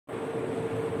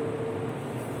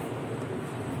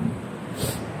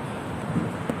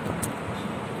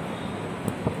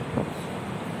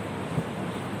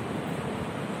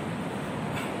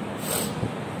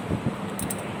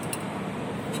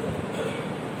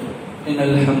إن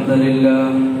الحمد لله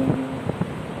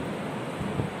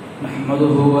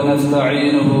نحمده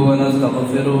ونستعينه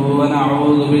ونستغفره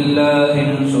ونعوذ بالله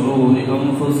من شرور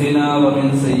أنفسنا ومن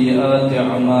سيئات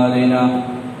أعمالنا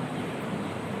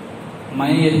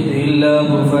من يهده الله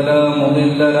فلا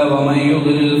مضل له ومن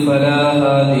يضلل فلا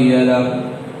هادي له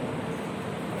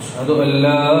أشهد أن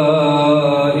لا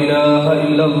إله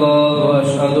إلا الله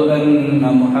وأشهد أن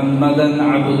محمدا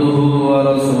عبده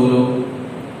ورسوله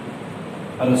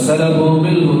أرسله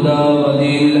بالهدى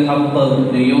ودين الحق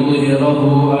ليظهره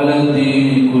على الدين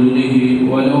كله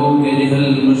ولو كره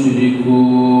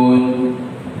المشركون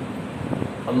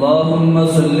اللهم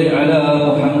صل على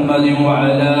محمد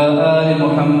وعلى آل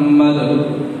محمد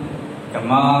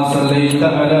كما صليت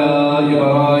على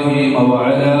إبراهيم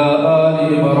وعلى آل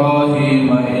إبراهيم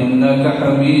إنك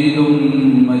حميد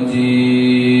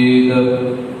مجيد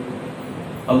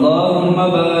اللهم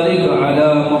بارك على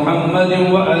محمد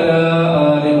وعلى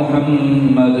آل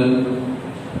محمد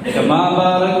كما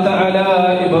باركت على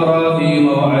إبراهيم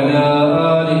وعلى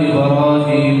آل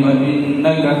إبراهيم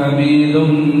إنك حميد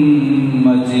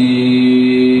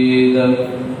مجيد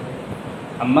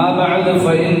أما بعد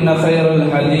فإن خير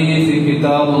الحديث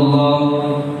كتاب الله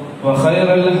وخير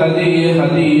الهدي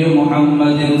هدي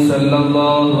محمد صلى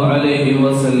الله عليه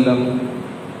وسلم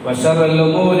وشر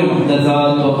الأمور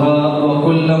محدثاتها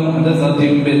وكل محدثة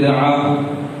بدعة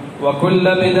وكل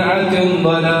بدعة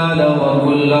ضلالة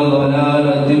وكل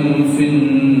ضلالة في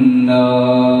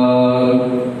النار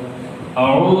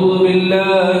أعوذ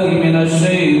بالله من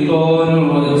الشيطان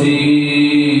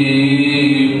الرجيم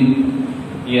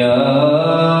يا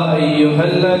أيها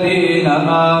الذين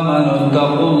آمنوا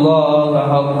اتقوا الله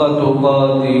حق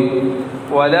تقاته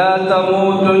ولا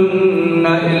تموتن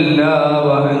إلا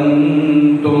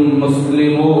وأنتم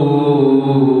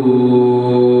مسلمون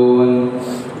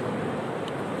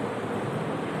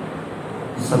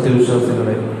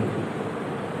സത്യവിശ്വാസികളെ,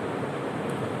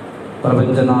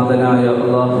 പ്രപഞ്ചനാഥനായ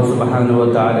അല്ലാഹു സുബ്ഹാനഹു വ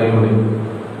തആലയുടെ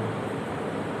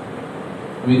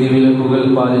വിധിവിലക്കുകൾ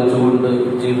പാലിച്ചുകൊണ്ട്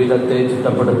ജീവിതത്തെ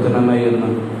ചിട്ടപ്പെടുത്തണമേ എന്ന്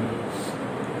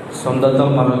സ്വന്തത്തെ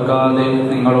മറക്കാതെ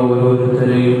നിങ്ങൾ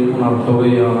ഓരോരുത്തരെയും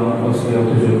ഉണർത്തുകയാണ്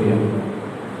വസിയത്ത് ചെയ്യുക.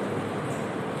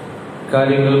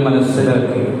 കാര്യങ്ങൾ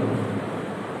മനസ്സിലാക്കി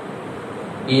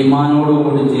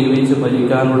ഈമാനോടുകൂടി ജീവിച്ച്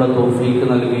ഭരിക്കാനുള്ള തൗഫീക്ക്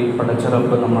നൽകി പടച്ച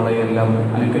റബ്ബ് നമ്മളെയെല്ലാം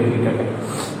അനുഗ്രഹിക്കട്ടെ.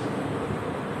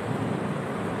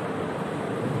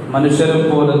 മനുഷ്യരെ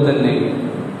പോലെ തന്നെ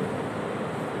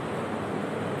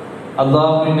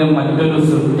അല്ലാഹുവിന്റെ മറ്റൊരു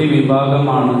സൃഷ്ടി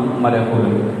വിഭാഗമാണ്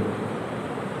മലക്കുകൾ.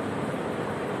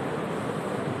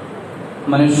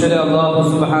 മനുഷ്യരെ അല്ലാഹു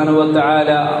സുബ്ഹാനഹു വ തആല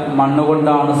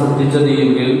മണ്ണുകൊണ്ടാണ് സൃഷ്ടിച്ചത്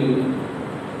എങ്കിൽ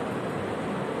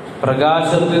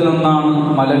പ്രകാശത്തിൽ നിന്നാണ്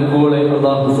മലക്കുകളെ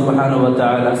അല്ലാഹു സുബ്ഹാനഹു വ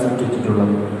തആല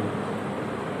സൃഷ്ടിച്ചിട്ടുള്ളത്.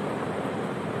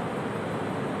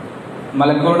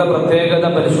 മലക്കുകളുടെ പ്രത്യേകത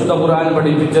പരിശുദ്ധ ഖുർആൻ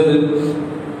പഠിപ്പിച്ചത്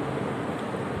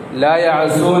ലാ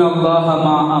യഅസൂന അല്ലാഹ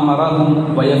മാ അമറഹും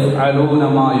വയഫ്അലൂന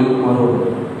മാ യുഅ്മറൂൻ.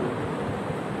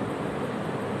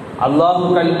 അല്ലാഹു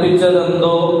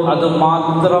കൽപ്പിച്ചതെന്തോ അത്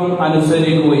മാത്രം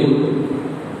അനുസരിക്കുകയും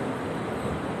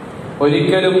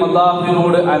ഒരിക്കലും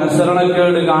അല്ലാഹുവിനോട്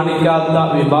അനുസരണക്കേട് കാണിക്കാത്ത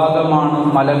വിഭാഗമാണ്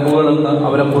മലക്കുകളെന്ന്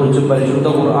അവരെ കുറിച്ച് പരിശുദ്ധ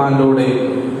ഖുർആനിലൂടെ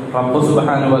റബ്ബ്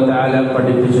സുബ്ഹാനഹു വ തആല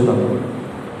പഠിപ്പിച്ചു തന്നു.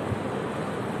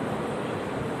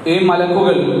 ഈ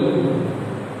മലക്കുകൾ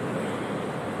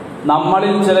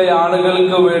നമ്മളിൽ ചില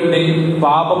ആളുകൾക്ക് വേണ്ടി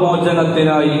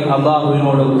പാപമോചനത്തിനായി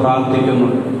അല്ലാഹുവിനോട്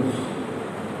പ്രാർത്ഥിക്കുന്നുണ്ട്.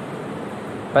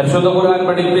 പരിശുദ്ധ ഖുർആൻ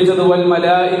പഠിപ്പിച്ചത് വൽ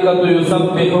മലായികതു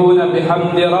യുസബ്ബിഹൂന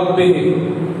ബിഹംദി റബ്ബിഹിം.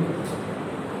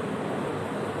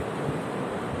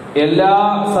 എല്ലാ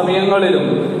സമയങ്ങളിലും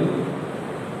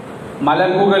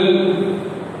മലക്കുകൾ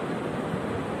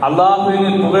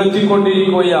അല്ലാഹുവിനെ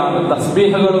പുകഴ്ത്തിക്കൊണ്ടിരിക്കുകയാണ്,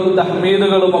 തസ്ബീഹുകളും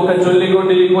തഹ്മീദുകളും ഒക്കെ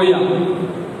ചൊല്ലിക്കൊണ്ടിരിക്കുകയാണ്.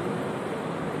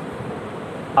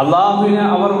 അല്ലാഹുവിനെ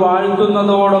അവർ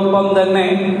വാഴ്ത്തുന്നതോടൊപ്പം തന്നെ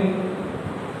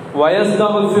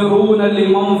വയസ്തഗ്ഫിറൂന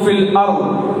ലിമൻ ഫിൽ അർദ്,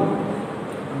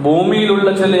 ഭൂമിയിലുള്ള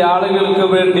ചില ആളുകൾക്ക്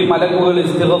വേണ്ടി മലക്കുകൾ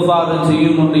ഇസ്തിഗ്ഫാർ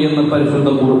ചെയ്യുന്നുണ്ട് എന്ന് പരിശുദ്ധ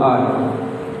ഖുർആൻ.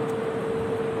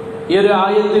 ഈ ഒരു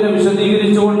ആയത്തിനെ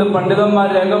വിശദീകരിച്ചുകൊണ്ട് പണ്ഡിതന്മാർ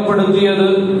രേഖപ്പെടുത്തിയത്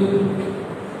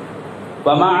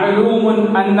വമഅലൂമുൻ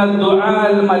അന്ന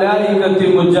ദുആഅൽ മലായികത്തി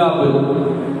മുജാബ്.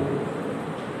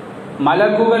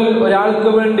 മലക്കുകൾ ഒരാൾക്ക്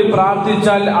വേണ്ടി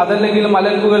പ്രാർത്ഥിച്ചാൽ, അതല്ലെങ്കിൽ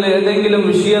മലക്കുകൾ ഏതെങ്കിലും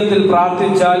വിഷയത്തിൽ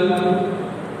പ്രാർത്ഥിച്ചാൽ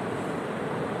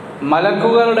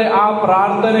മലക്കുകളുടെ ആ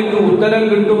പ്രാർത്ഥനയ്ക്ക് ഉത്തരം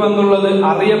കിട്ടുമെന്നുള്ളത്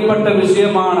അറിയപ്പെട്ട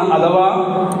വിഷയമാണ്. അഥവാ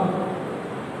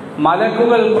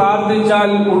മലക്കുകൾ പ്രാർത്ഥിച്ചാൽ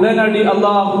ഉടനടി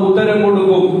അല്ലാഹു ഉത്തരം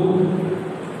കൊടുക്കും.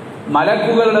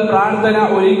 മലക്കുകളുടെ പ്രാർത്ഥന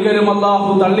ഒരിക്കലും അല്ലാഹു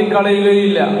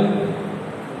തള്ളിക്കളയുകയില്ല.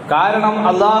 കാരണം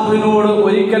അള്ളാഹുവിനോട്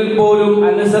ഒരിക്കൽ പോലും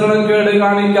അനുസരണക്കേട്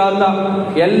കാണിക്കാത്ത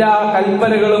എല്ലാ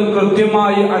കൽപ്പനകളും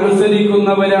കൃത്യമായി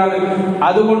അനുസരിക്കുന്നവരാണ്.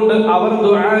 അതുകൊണ്ട് അവർ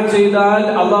ദുആ ചെയ്താൽ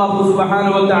അല്ലാഹു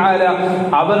സുബ്ഹാനഹു വ തആല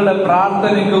അവരുടെ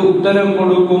പ്രാർത്ഥനയ്ക്ക് ഉത്തരം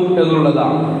കൊടുക്കും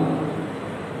എന്നുള്ളതാണ്.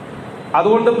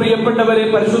 അതുകൊണ്ട് പ്രിയപ്പെട്ടവരെ,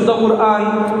 പരിശുദ്ധ ഖുർആൻ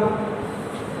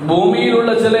ഭൂമിയിലുള്ള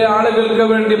ചില ആളുകൾക്ക്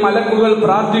വേണ്ടി മലക്കുകൾ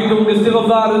പ്രാർത്ഥിക്കും,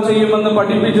 ഇസ്തിഗ്ഫാർ ചെയ്യുമെന്ന്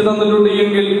പഠിപ്പിച്ചു തന്നിട്ടുണ്ട്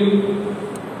എങ്കിൽ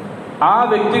ആ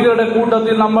വ്യക്തികളുടെ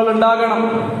കൂട്ടത്തിൽ നമ്മൾ ഉണ്ടാകണം.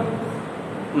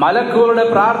 മലക്കുകളുടെ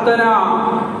പ്രാർത്ഥന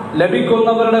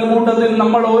ലഭിക്കുന്നവരുടെ കൂട്ടത്തിൽ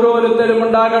നമ്മൾ ഓരോരുത്തരും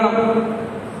ഉണ്ടാകണം.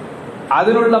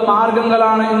 അതിനുള്ള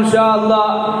മാർഗങ്ങളാണ് ഇൻഷാ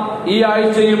അല്ലാഹ് ഈ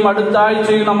ആഴ്ചയും അടുത്ത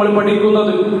ആഴ്ചയും നമ്മൾ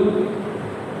പഠിക്കുന്നത്.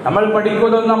 നമ്മൾ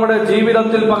പഠിക്കുന്നത് നമ്മുടെ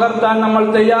ജീവിതത്തിൽ പകർത്താൻ നമ്മൾ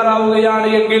തയ്യാറാവുകയാണ്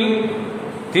എങ്കിൽ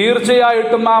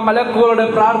തീർച്ചയായിട്ടും ആ മലക്കുകളുടെ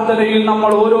പ്രാർത്ഥനയിൽ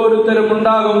നമ്മൾ ഓരോരുത്തരും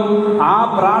ഉണ്ടാകും. ആ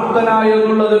പ്രാർത്ഥന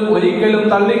എന്നുള്ളത് ഒരിക്കലും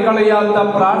തള്ളിക്കളയാത്ത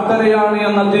പ്രാർത്ഥനയാണ്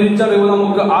എന്ന തിരിച്ചറിവ്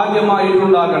നമുക്ക്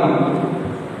ആദ്യമായിട്ടുണ്ടാകണം.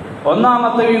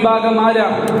 ഒന്നാമത്തെ വിഭാഗം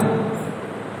ആരാണ്?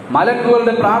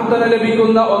 മലക്കുകളുടെ പ്രാർത്ഥന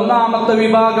ലഭിക്കുന്ന ഒന്നാമത്തെ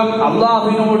വിഭാഗം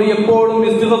അള്ളാഹുവിനോട് എപ്പോഴും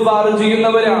ഇസ്തിഗ്ഫാർ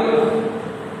ചെയ്യുന്നവരാണ്.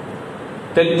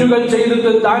 തെറ്റുകൾ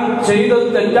ചെയ്തിട്ട് താൻ ചെയ്തത്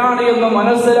തെറ്റാണ് എന്ന്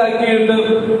മനസ്സിലാക്കിയിട്ട്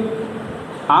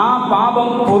ആ പാപം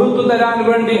പുറത്തു തരാൻ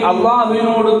വേണ്ടി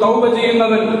അള്ളാഹുവിനോട് തൗബ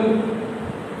ചെയ്യുന്നവൻ,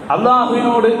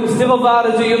 അള്ളാഹുവിനോട് ഇസ്തിഗ്ഫാർ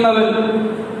ചെയ്യുന്നവൻ,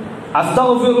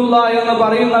 അസ്തഗ്ഫിറുല്ലാഹ് എന്ന്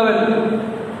പറയുന്നവൻ,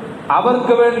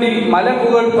 അവർക്ക് വേണ്ടി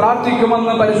മലക്കുകൾ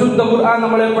പ്രാർത്ഥിക്കുമെന്ന് പരിശുദ്ധ ഖുർആൻ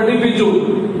നമ്മളെ പഠിപ്പിച്ചു.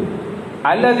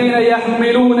 അല്ലദീന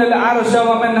യഹ്മിലൂനൽ അർശ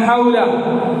വമൻ ഹൗല,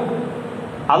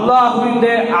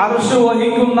 അള്ളാഹുവിന്റെ അർശ്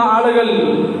വഹിക്കുന്ന ആളുകൾ,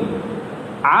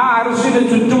 ആ അർശിന്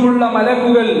ചുറ്റുമുള്ള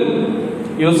മലക്കുകൾ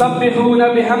യുസബ്ബിഹൂന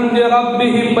ബിഹംദി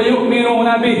റബ്ബിഹിം വയുഅ്മിനൂന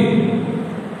ബിഹി,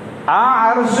 ആ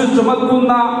അർശ്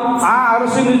ചുമക്കുന്ന ആ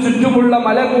അർശിന് ചുറ്റുമുള്ള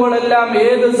മലക്കുകളെല്ലാം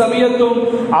ഏത് സമയത്തും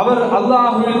അവർ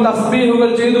അള്ളാഹുവിൽ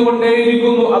തസ്ബീഹുകൾ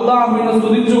ചെയ്തുകൊണ്ടേയിരിക്കുന്നു, അള്ളാഹുവിനെ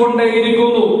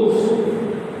സ്തുതിച്ചുകൊണ്ടേയിരിക്കുന്നു.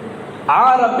 ആ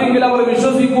റബ്ബിൽ അവർ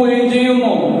വിശ്വസിക്കുകയും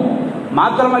ചെയ്യുന്നു.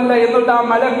 മാത്രമല്ല, എന്നിട്ട് ആ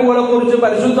മലക്കുകളെ കുറിച്ച്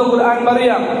പരിശുദ്ധ ഖുർആൻ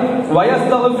പറയാം,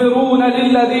 വയസ്തഗ്ഫിറൂന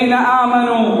ലില്ലദീന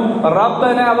ആമനൂ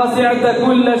റബ്ബനാ വസിഅത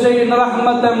കുല്ല ശൈഇൻ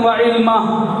റഹ്മതൻ വഇൽമ.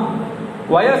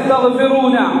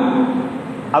 വയസ്തഗ്ഫിറൂന,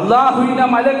 അല്ലാഹുവിന്റെ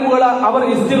മലക്കുകൾ അവർ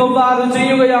ഇസ്തിഗ്ഫാർ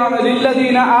ചെയ്യുകയാണ്.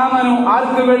 ലില്ലദീന ആമനൂ,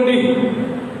 ആർക്ക് വേണ്ടി?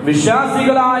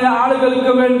 വിശ്വാസികളായ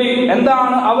ആളുകൾക്ക് വേണ്ടി.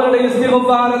 എന്താണ് അവരുടെ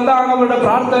ഇസ്തിഗ്ഫാർ? എന്താണ് അവരുടെ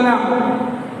പ്രാർത്ഥന?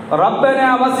 റബ്ബനാ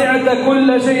വസിഅത കുല്ല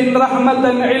ശൈഇൻ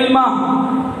റഹ്മതൻ വഇൽമ,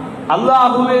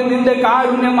 അല്ലാഹുവേ നിന്റെ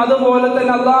കാരുണ്യം, അതുപോലെ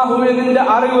തന്നെ അല്ലാഹുവേ നിന്റെ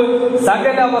അറിവ്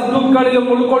സകല വസ്തുക്കളിലും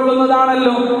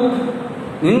ഉൾക്കൊള്ളുന്നതാണല്ലോ.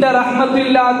 നിന്റെ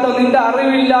റഹ്മത്തില്ലാത്ത, നിന്റെ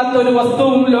അറിവില്ലാത്ത ഒരു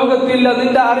വസ്തുവും ലോകത്തില്ല.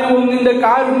 നിന്റെ അറിവും നിന്റെ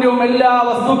കാരുണ്യവും എല്ലാ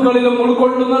വസ്തുക്കളിലും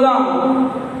ഉൾക്കൊള്ളുന്നതാണ്.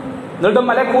 എന്നിട്ട്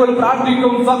മലക്കുകൾ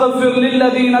പ്രാർത്ഥിക്കും, ഫഗ്ഫിർ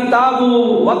ലില്ലദീന താബൂ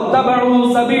വത്തബഉ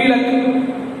സബീലക്.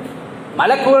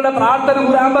 മലക്കുകളുടെ പ്രാർത്ഥന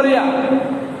ഖുർആൻ പറയാ,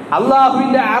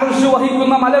 അള്ളാഹുവിന്റെ അർശ്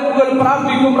വഹിക്കുന്ന മലക്കുകൾ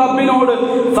പ്രാർത്ഥിക്കും റബ്ബിനോട്,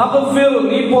 ഫഗ്ഫിർ,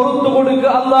 നീ പുറത്തു കൊടുക്കുക.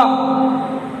 അല്ലാഹ്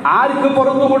ആർക്ക്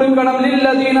പുറത്തു കൊടുക്കണം?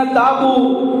 ലില്ലദീന താബൂ,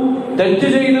 തെറ്റ്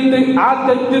ചെയ്തിട്ട് ആ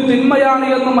തെറ്റ് തിന്മയാണ്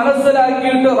എന്ന്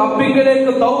മനസ്സിലാക്കിയിട്ട്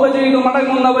റബ്ബിലേക്ക് തൗബ ചെയ്ത്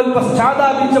മടങ്ങുന്നവൻ,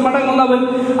 പശ്ചാത്താപിച്ച് മടങ്ങുന്നവൻ,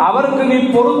 അവർക്ക് നീ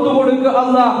പുറത്തു കൊടുക്കുക.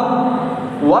 അല്ലാഹ്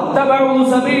വത്തബഉ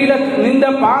സബീലക്, നിന്റെ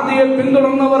പാതയെ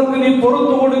പിന്തുടർന്നവർക്ക് നീ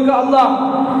പുറത്തു കൊടുക്കുക. അല്ലാഹ്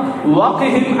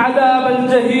വഖിഹിം അദാബൽ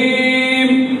ജഹീം,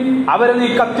 അവരെ നീ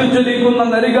കത്തിജ്വലിക്കുന്ന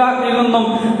നരകത്തിൽ നിന്നും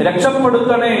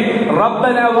രക്ഷപ്പെടുത്തണേ.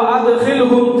 റബ്ബന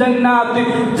വഅദ്ഖിൽഹും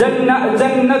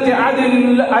ജന്നതി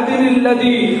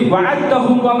അദ്നില്ലദീ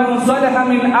വഅദ്തഹും വമൻ സലഹ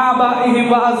മിൻ ആബാഇഹിം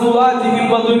വഅസ്വാജിഹിം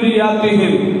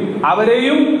വദുരിയാതിഹിം,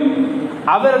 അവരെയും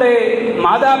അവരുടെ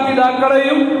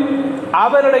മാതാപിതാക്കളെയും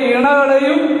അവരുടെ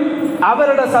ഇണകളെയും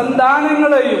അവരുടെ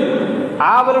സന്താനങ്ങളെയും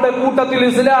അവരുടെ കൂട്ടത്തിൽ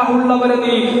ഇസ്ലാഹുള്ളവരെ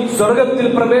നീ സ്വർഗത്തിൽ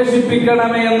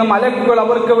പ്രവേശിപ്പിക്കണമേ എന്ന് മലക്കുകൾ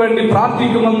അവർക്ക് വേണ്ടി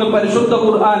പ്രാർത്ഥിക്കുമെന്ന് പരിശുദ്ധ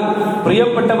ഖുർആൻ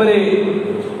പ്രിയപ്പെട്ടവരെ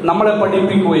നമ്മളെ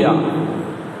പഠിപ്പിക്കുകയാണ്.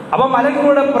 അപ്പൊ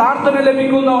മലക്കുകളുടെ പ്രാർത്ഥന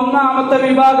ലഭിക്കുന്ന ഒന്നാമത്തെ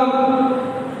വിഭാഗം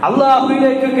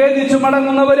അള്ളാഹുവിലേക്ക് ഖേദിച്ചു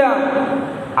മടങ്ങുന്നവരാണ്.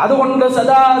 അതുകൊണ്ട്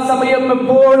സദാസമയം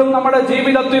എപ്പോഴും നമ്മുടെ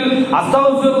ജീവിതത്തിൽ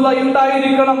അസ്തഗ്ഫിറുല്ലാഹ്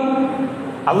ഉണ്ടായിരിക്കണം.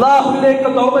 അള്ളാഹുവിലേക്ക്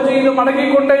തൗബ ചെയ്ത്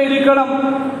മടങ്ങിക്കൊണ്ടേയിരിക്കണം.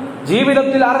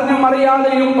 ജീവിതത്തിൽ അറിഞ്ഞും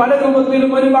അറിയാതെയും പല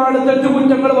രൂപത്തിലും ഒരുപാട്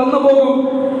തെറ്റുകുറ്റങ്ങൾ വന്നു പോകും.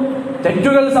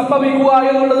 തെറ്റുകൾ സംഭവിക്കുക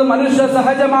എന്നുള്ളത് മനുഷ്യ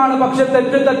സഹജമാണ്. പക്ഷെ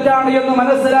തെറ്റ് തെറ്റാണ് എന്ന്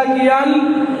മനസ്സിലാക്കിയാൽ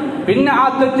പിന്നെ ആ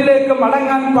തെറ്റിലേക്ക്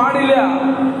മടങ്ങാൻ പാടില്ല.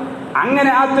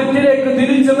 അങ്ങനെ ആ തെറ്റിലേക്ക്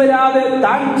തിരിച്ചു വരാതെ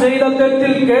താൻ ചെയ്ത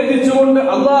തെറ്റിൽ ഖേദിച്ചുകൊണ്ട്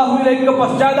അള്ളാഹുവിലേക്ക്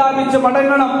പശ്ചാത്താപിച്ച്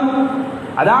മടങ്ങണം.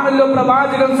 അതാണല്ലോ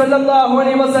പ്രവാചകൻ സല്ലല്ലാഹു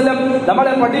അലൈഹി വസല്ലം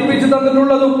നമ്മളെ പഠിപ്പിച്ചു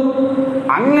തന്നിട്ടുള്ളതും.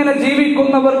 അങ്ങനെ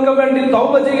ജീവിക്കുന്നവർക്ക് വേണ്ടി,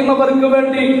 തൗബ ചെയ്യുന്നവർക്ക്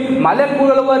വേണ്ടി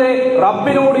മലക്കുകൾ വരെ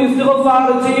റബ്ബിനോട് ഇസ്തിഗ്ഫാർ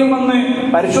ചെയ്യുമെന്ന്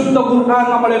പരിശുദ്ധ ഖുർആൻ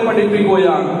നമ്മളെ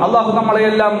പഠിപ്പിക്കുകയാണ്. അല്ലാഹു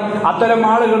നമ്മളെയെല്ലാം അത്തരം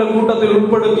ആളുകളുടെ കൂട്ടത്തിൽ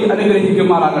ഉൾപ്പെടുത്തി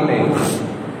അനുഗ്രഹിക്കുമാറാകട്ടെ.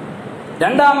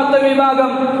 രണ്ടാമത്തെ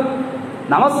വിഭാഗം,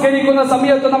 നമസ്കരിക്കുന്ന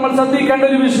സമയത്ത് നമ്മൾ ശ്രദ്ധിക്കേണ്ട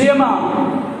ഒരു വിഷയമാണ്.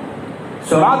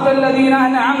 സിറാത്തൽ ലദീന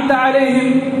അൻഅംത അലൈഹിം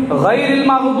ഗൈറിൽ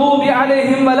മഗ്ദൂബി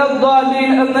അലൈഹിം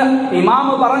വലദ്ദാലീൻ എന്ന് ഇമാം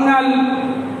പറഞ്ഞാൽ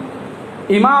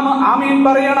ഇമാം ആമീൻ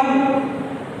പറയണം.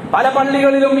 പല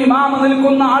പള്ളികളിലും ഇമാം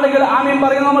നിൽക്കുന്ന ആളുകൾ ആമീൻ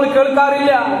പറയുന്നത് നമ്മൾ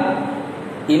കേൾക്കാറില്ല.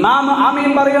 ഇമാം ആമീൻ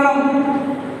പറയണം.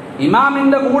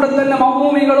 ഇമാമിന്റെ കൂടെ തന്നെ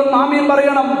മഅ്മൂമികളും ആമീൻ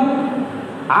പറയണം.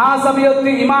 ആ സമയത്ത്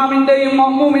ഇമാമിന്റെയും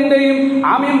മഅ്മൂമിന്റെയും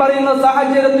ആമീൻ പറയുന്ന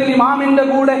സാഹചര്യത്തിൽ ഇമാമിന്റെ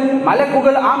കൂടെ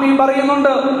മലക്കുകൾ ആമീൻ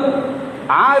പറയുന്നുണ്ട്.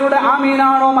 ആരുടെ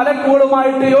ആമീനാണോ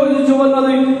മലക്കുകളുമായിട്ട് യോജിച്ചു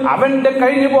വന്നത് അവന്റെ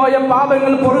കഴിഞ്ഞുപോയ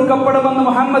പാപങ്ങൾ പൊറുക്കപ്പെടുമെന്ന്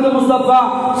മുഹമ്മദ് മുസ്തഫ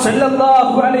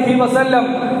സല്ലല്ലാഹു അലൈഹി വസല്ലം.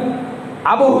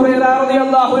 അബൂ ഹുറൈറ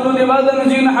റളിയല്ലാഹു അൻഹു നിവേദനം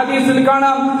ചെയ്യുന്ന ഹദീസിൽ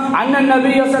കാണാം, അന്ന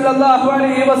നബി സല്ലല്ലാഹു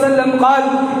അലൈഹി വസല്ലം ഖാൽ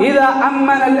ഇദാ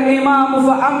അമ്മന അൽ ഇമാമു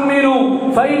ഫഅമ്മിനു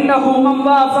ഫഇന്നഹു മൻ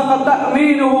വാഫഖ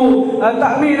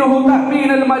തഅമീനുഹു തഅമീൻ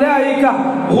അൽ മലായിക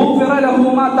ഗുഫിറ ലഹു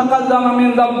മാ തഖദ്ദമ മിൻ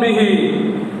ദംബിഹി.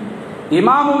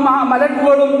 ഇമാമും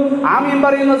മലക്കുകളും ആമീൻ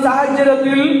പറയുന്ന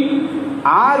സാഹചര്യത്തിൽ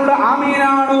ആരുടെ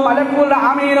ആമീനാണോ മലക്കുകളുടെ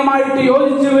ആമീനുമായിട്ട്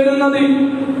യോജിച്ചു വരുന്നത്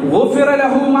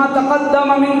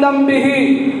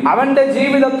അവന്റെ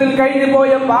ജീവിതത്തിൽ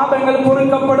കഴിഞ്ഞുപോയ പാപങ്ങൾ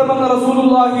പൊറുക്കപ്പെടുമെന്ന്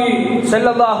റസൂലുള്ളാഹി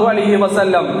സ്വല്ലല്ലാഹു അലൈഹി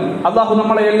വസല്ലം. അല്ലാഹു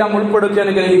നമ്മളെ എല്ലാം ഉൾപ്പെടുത്തി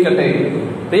അനുഗ്രഹിക്കട്ടെ.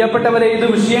 പ്രിയപ്പെട്ടവരെ, ഇത്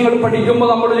വിഷയങ്ങൾ പഠിക്കുമ്പോൾ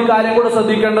നമ്മളൊരു കാര്യം കൂടെ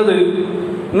ശ്രദ്ധിക്കേണ്ടത്,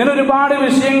 ഇങ്ങനെ ഒരുപാട്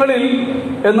വിഷയങ്ങളിൽ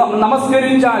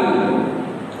നമസ്കരിച്ചാൽ,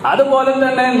 അതുപോലെ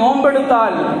തന്നെ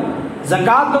നോമ്പെടുത്താൽ,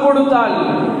 സകാത്ത് കൊടുത്താൽ,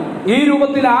 ഈ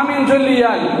രൂപത്തിൽ ആമീൻ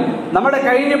ചൊല്ലിയാൽ നമ്മുടെ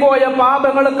കഴിഞ്ഞു പോയ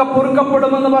പാപങ്ങളൊക്കെ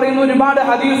പൊറുക്കപ്പെടുമെന്ന് പറയുന്ന ഒരുപാട്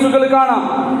ഹദീസുകൾ കാണാം.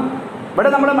 ഇവിടെ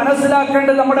നമ്മൾ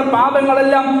മനസ്സിലാക്കേണ്ടത്, നമ്മുടെ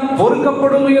പാപങ്ങളെല്ലാം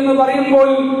പൊറുക്കപ്പെടുന്നു എന്ന് പറയുമ്പോൾ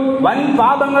വൻ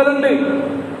പാപങ്ങളുണ്ട്.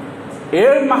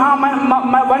 7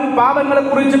 വൻ പാപങ്ങളെ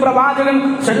കുറിച്ച് പ്രവാചകൻ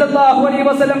സല്ലല്ലാഹു അലൈഹി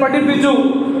വസല്ലം പഠിപ്പിച്ചു.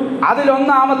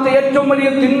 അതിലൊന്നാമത്തെ ഏറ്റവും വലിയ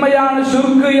തിന്മയാണ്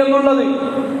ശിർക്ക് എന്നുള്ളത്.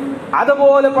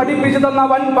 അതുപോലെ പഠിപ്പിച്ചു തന്ന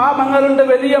വൻ പാപങ്ങളുണ്ട്,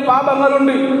 വലിയ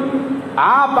പാപങ്ങളുണ്ട്.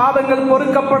 ആ പാപങ്ങൾ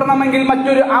പൊറുക്കപ്പെടണമെങ്കിൽ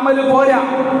മറ്റൊരു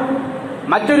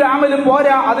അമല്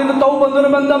പോരാ, അതിന് തൗബ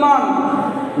നിർബന്ധമാണ്.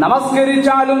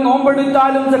 നമസ്കരിച്ചാലും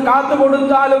നോമ്പെടുത്താലും സകാത്ത്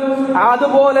കൊടുത്താലും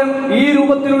അതുപോലെ ഈ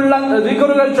രൂപത്തിലുള്ള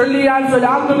ദിക്റുകൾ ചൊല്ലിയാൽ,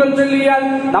 സ്വലാത്തുകൾ ചൊല്ലിയാൽ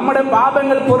നമ്മുടെ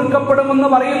പാപങ്ങൾ പൊറുക്കപ്പെടുമെന്ന്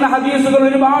പറയുന്ന ഹദീസുകൾ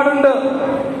ഒരുപാടുണ്ട്.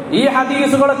 ഈ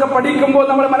ഹദീസുകളൊക്കെ പഠിക്കുമ്പോൾ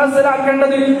നമ്മൾ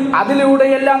മനസ്സിലാക്കേണ്ടത്,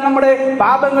 അതിലൂടെയെല്ലാം നമ്മുടെ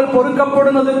പാപങ്ങൾ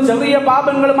പൊറുക്കപ്പെടുന്നത് ചെറിയ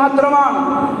പാപങ്ങൾ മാത്രമാണ്.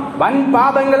 വൻ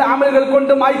പാപങ്ങൾ അമലുകൾ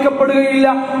കൊണ്ട് മായ്ക്കപ്പെടുകയില്ല.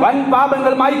 വൻ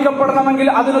പാപങ്ങൾ മായ്ക്കപ്പെടണമെങ്കിൽ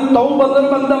അതിന് തൗബ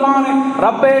നിർബന്ധമാണ്.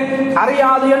 റബ്ബേ,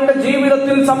 അറിയാതെ എന്റെ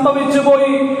ജീവിതത്തിൽ സംഭവിച്ചു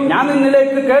പോയി, ഞാൻ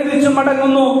നിന്നിലേക്ക് ഖേദിച്ചു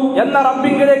മടങ്ങുന്നു എന്ന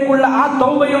റബ്ബിങ്കിലേക്കുള്ള ആ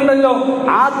തൗബയുണ്ടല്ലോ,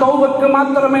 ആ തൗബക്ക്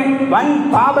മാത്രമേ വൻ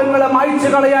പാപങ്ങളെ മായ്ച്ചു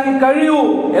കളയാൻ കഴിയൂ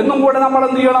എന്നും കൂടെ നമ്മൾ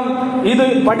എന്ത് ചെയ്യണം? ഇത്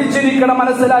പഠിച്ചിരിക്കണം,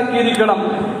 മനസ്സിലാക്കിയിരിക്കണം.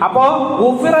 അപ്പോ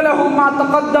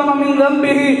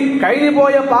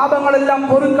കഴിഞ്ഞുപോയ പാപങ്ങളെല്ലാം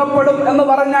പൊറുക്കപ്പെടും എന്ന്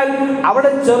പറഞ്ഞാൽ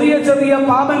അവിടെ ചെറിയ ചെറിയ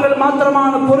പാപങ്ങൾ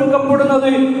മാത്രമാണ്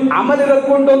പൊറുക്കപ്പെടുന്നത്. അമലുകൾ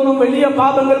കൊണ്ടൊന്നും വലിയ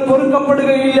പാപങ്ങൾ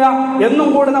പൊറുക്കപ്പെടുകയില്ല എന്നും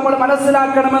കൂടെ നമ്മൾ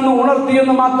മനസ്സിലാക്കണമെന്ന്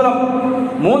ഉണർത്തിയെന്ന് മാത്രം.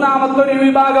 മൂന്നാമത്തെ ഒരു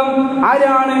വിഭാഗം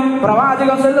ആരാണ്?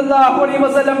 പ്രവാചകൻ സല്ലല്ലാഹു അലൈഹി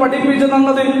വസല്ലം പഠിപ്പിച്ചു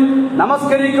തന്നത്,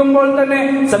 നമസ്കരിക്കുമ്പോൾ തന്നെ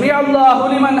സമിഅല്ലാഹു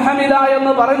ലിമൻ ഹമിദ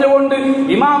എന്ന് പറഞ്ഞുകൊണ്ട്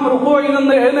ഇമാം റുകൂഇൽ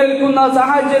നിന്ന് എഴുന്നേൽക്കുന്ന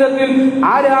സാഹചര്യത്തിൽ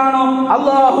ആരാണോ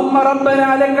അല്ലാഹുമ്മ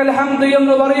റബ്ബനാ ലക്കൽ ഹംദ്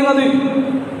എന്ന്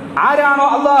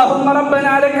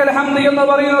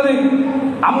പറയുന്നത്,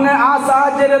 അങ്ങനെ ആ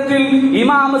സാഹചര്യത്തിൽ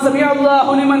ഇമാം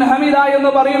സമിഅല്ലാഹു ലിമൻ ഹമിദ എന്ന്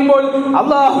പറയുമ്പോൾ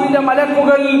അല്ലാഹുവിന്റെ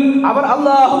മലക്കുകൾ അവർ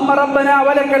അല്ലാഹുമ്മ റബ്ബനാ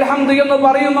വലക്കൽ ഹംദ് എന്ന്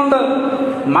പറയുന്നുണ്ട്.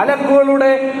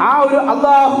 മലക്കുകളുടെ ആ ഒരു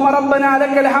അല്ലാഹുമ്മ റബ്ബനാ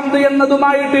ലക്കൽ ഹംദ്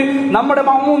എന്നതുമായിട്ട് നമ്മുടെ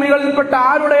മഅ്മൂമികളിൽപ്പെട്ട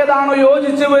ആരുടേതാണോ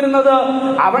യോജിച്ചു വരുന്നത്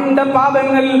അവന്റെ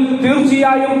പാപങ്ങൾ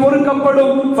തീർച്ചയായും പൊറുക്കപ്പെടും.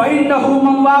 ഫൈനഹു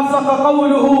മൻ വാഫഖ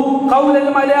ഖൗലുഹു ഖൗലൽ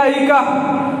മലായിക,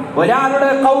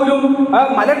 ഒരാളുടെ ഖൗലും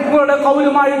മലക്കുകളുടെ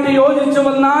ഖൗലുമായിട്ട് യോജിച്ചു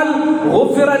വന്നാൽ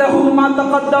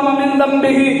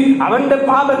അവന്റെ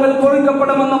പാപങ്ങൾ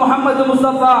പൊറുക്കപ്പെടുമെന്ന് മുഹമ്മദ്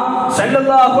മുസ്തഫ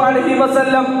സല്ലല്ലാഹു അലൈഹി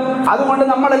വസല്ലം. അതുകൊണ്ട്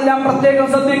നമ്മളെല്ലാം പ്രത്യേകം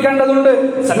ശ്രദ്ധിക്കേണ്ടതുണ്ട്.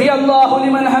 സമിഅല്ലാഹു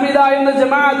ലിമൻ ഹമിദ എന്ന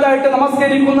ജമാഅത്തായിട്ട്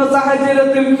നമസ്കരിക്കുന്ന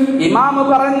സാഹചര്യത്തിൽ ഇമാം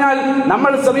പറഞ്ഞാൽ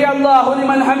നമ്മൾ സമിഅല്ലാഹു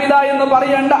ലിമൻ ഹമിദ എന്ന്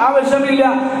പറയേണ്ട ആവശ്യമില്ല.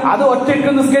 അത്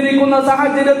ഒറ്റയ്ക്ക് നിസ്കരിക്കുന്ന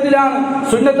സാഹചര്യത്തിലാണ്,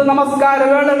 സുന്നത്ത് നമസ്കാര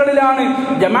വേളകളിലാണ്,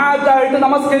 ജമാഅത്തായിട്ട്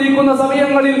നമസ്കരിക്കുന്ന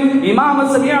സമയങ്ങളിൽ ഇമാം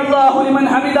സമിഅല്ലാഹു ലിമൻ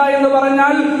ഹമിദ എന്ന്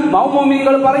പറഞ്ഞാൽ മഅ്മൂമി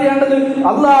മുഅ്മിനീങ്ങൾ പറയേണ്ടത്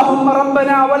അല്ലാഹുമ്മ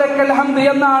റബ്ബനാ വലക്കൽ ഹംദ്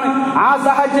എന്നാണ്. ആ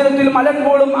സാഹചര്യത്തിൽ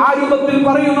മലക്കുകളും ആ രൂപത്തിൽ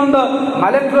പറയുന്നുണ്ട്.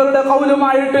 മലക്കുകളുടെ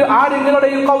ഖൗലുമായിട്ട്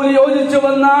ആരെങ്കിലുടെയും ഖൗല് യോജിച്ചു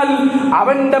വന്നാൽ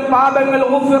അവന്റെ പാപങ്ങൾ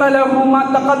ഗുഫിറ ലഹു മാ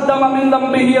തഖദ്ദമ മിൻ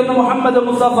ദംബിഹി എന്ന് മുഹമ്മദ്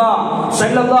മുസ്തഫ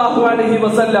സല്ലല്ലാഹു അലൈഹി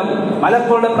വസല്ലം.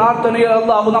 മലക്കുകളുടെ പ്രാർത്ഥനയിൽ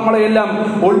അല്ലാഹു നമ്മളെല്ലാം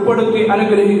ഉൾപ്പെടുത്തി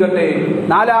അനുഗ്രഹിക്കട്ടെ.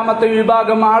 നാലാമത്തെ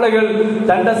വിഭാഗം ആളുകൾ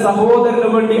തന്റെ സഹോദരന്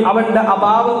വേണ്ടി അവന്റെ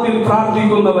അഭാവത്തിൽ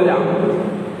പ്രാർത്ഥിക്കുന്നവരാണ്.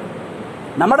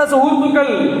 നമ്മുടെ സുഹൃത്തുക്കൾ,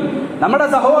 നമ്മുടെ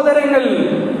സഹോദരങ്ങൾ,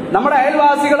 നമ്മുടെ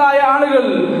അയൽവാസികളായ ആളുകൾ,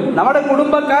 നമ്മുടെ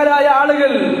കുടുംബക്കാരായ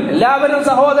ആളുകൾ എല്ലാവരും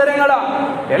സഹോദരങ്ങളാണ്.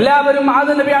 എല്ലാവരും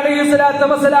ആദം നബി അലൈഹി സ്വലാത്തു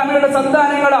വസ്സലാമയുടെ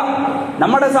സന്താനങ്ങളാണ്.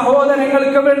 നമ്മുടെ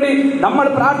സഹോദരങ്ങൾക്ക് വേണ്ടി നമ്മൾ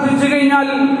പ്രാർത്ഥിച്ചു കഴിഞ്ഞാൽ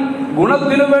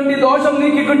ഗുണത്തിനു വേണ്ടി, ദോഷം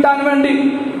നീക്കി കിട്ടാൻ വേണ്ടി,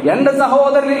 എന്റെ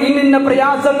സഹോദരന് ഇന്ന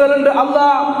പ്രയാസങ്ങളുണ്ട്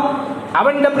അല്ലാ,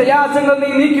 അവന്റെ പ്രയാസങ്ങൾ നീ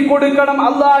നീക്കി കൊടുക്കണം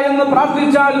അല്ലാ എന്ന്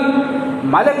പ്രാർത്ഥിച്ചാൽ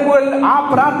മലക്കുകൾ ആ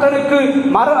പ്രാർത്ഥനയ്ക്ക്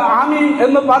ആമീൻ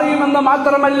എന്ന് പറയുമെന്ന്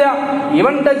മാത്രമല്ല,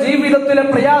 ഇവന്റെ ജീവിതത്തിലെ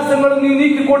പ്രയാസങ്ങൾ നീ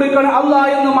നീക്കി കൊടുക്കണം അല്ലാ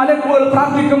എന്ന് മലക്കുകൾ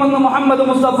പ്രാർത്ഥിക്കുമെന്ന് മുഹമ്മദ്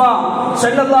മുസ്തഫ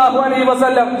സല്ലല്ലാഹു അലൈഹി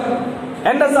വസല്ലം.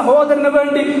 എന്റെ സഹോദരന്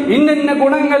വേണ്ടി ഇന്ന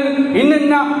ഗുണങ്ങൾ,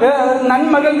 ഇന്ന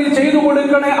നന്മകൾ നീ ചെയ്തു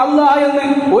കൊടുക്കണേ അല്ലാ എന്ന്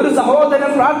ഒരു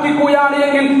സഹോദരൻ പ്രാർത്ഥിക്കുകയാണ്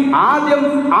എങ്കിൽ ആദ്യം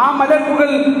ആ മലക്കുകൾ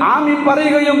ആമീൻ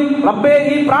പറയുകയും റബ്ബേ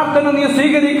ഈ പ്രാർത്ഥന നീ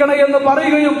സ്വീകരിക്കണേ എന്ന്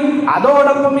പറയുകയും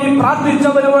അതോടൊപ്പം ഈ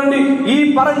പ്രാർത്ഥിച്ചവന് വേണ്ടി ഈ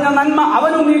പറഞ്ഞ നന്മ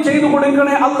അവനും നീ ചെയ്തു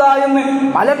കൊടുക്കണേ അല്ലാ എന്ന്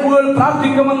മലക്കുകൾ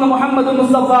പ്രാർത്ഥിക്കുമെന്ന് മുഹമ്മദ്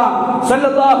മുസ്തഫ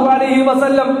സല്ലല്ലാഹു അലൈഹി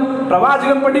വസല്ലം.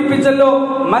 പ്രവാചകൻ പഠിപ്പിച്ചല്ലോ,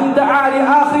 മൻ ദഅ ലി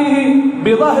ആഖിഹി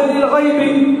ബിദഹരിൽ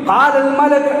ഗൈബി ഖാല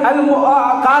الملك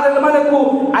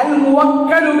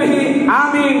الموكل به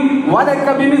آمين ولك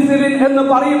بمثل എന്ന്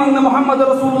പറയുമെന്ന് മുഹമ്മദ്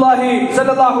റസൂലുള്ളാഹി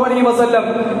സ്വല്ലല്ലാഹു അലൈഹി വസല്ലം.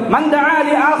 മൻ ദഅ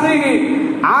ലി ആഖിഹി,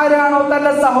 ആരാണോ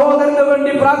തന്റെ സഹോദരന്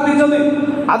വേണ്ടി പ്രാർത്ഥിച്ചത്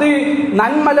അത്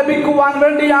നന്മ ലഭിക്കുവാൻ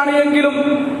വേണ്ടിയാണ് എങ്കിലും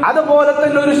അതുപോലെ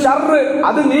തന്നെ ഒരു ഷർറ്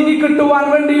അത് നീങ്ങിക്കിട്ടുവാൻ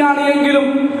വേണ്ടിയാണ് എങ്കിലും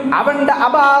അവന്റെ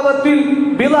അഭാവത്തിൽ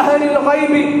ബിളഹരിൽ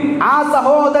ഗൈബി, ആ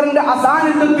സഹോദരന്റെ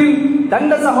അസാന്നിധ്യത്തിൽ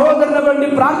തന്റെ സഹോദരന് വേണ്ടി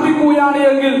പ്രാർത്ഥിക്കുകയാണ്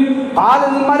എങ്കിൽ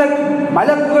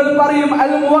മലക്കുകൾ പറയും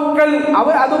അൽ മുവക്കൽ,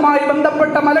 അതുമായി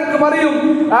ബന്ധപ്പെട്ട മലക്ക് പറയും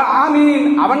ആമീൻ,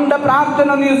 അവന്റെ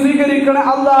പ്രാർത്ഥന നീ സ്വീകരിക്കണേ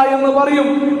അല്ലാ എന്ന് പറയും.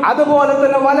 അതുപോലെ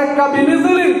തന്നെ വലക്ക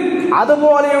ബിമിസ്ലി,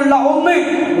 അതുപോലെയുള്ള ഒന്ന്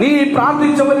നീ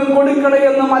പ്രാർത്ഥിച്ചവനും കൊടുക്കണേ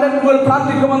എന്ന് മലക്കുകൾ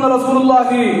പ്രാർത്ഥിക്കുമെന്ന്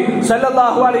റസൂലുള്ളാഹി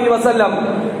സ്വല്ലല്ലാഹു അലൈഹി വസല്ലം.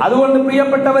 അതുകൊണ്ട്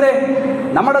പ്രിയപ്പെട്ടവരെ,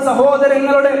 നമ്മുടെ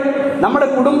സഹോദരങ്ങളുടെ, നമ്മുടെ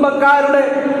കുടുംബക്കാരുടെ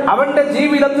അവന്റെ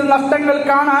ജീവിതത്തിൽ നഷ്ടങ്ങൾ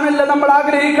കാണാനല്ല നമ്മൾ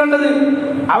ആഗ്രഹിക്കേണ്ടത്.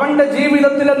 അവന്റെ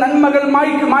ജീവിതത്തിലെ നന്മകൾ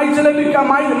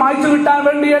മായ്ച്ചു കിട്ടാൻ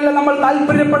വേണ്ടിയല്ല നമ്മൾ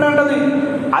താല്പര്യപ്പെടേണ്ടത്.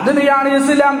 അതിനെയാണ്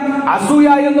ഇസ്ലാം അസൂയ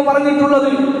എന്ന് പറഞ്ഞിട്ടുള്ളത്.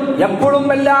 എപ്പോഴും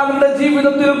എല്ലാവരുടെ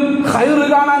ജീവിതത്തിലും ഖൈറ്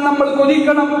കാണാൻ നമ്മൾ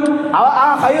കൊതിക്കണം. ആ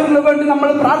ഖൈറിന് വേണ്ടി നമ്മൾ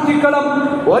പ്രാർത്ഥിക്കണം.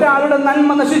 ഒരാളുടെ നന്മ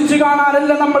നശിച്ചു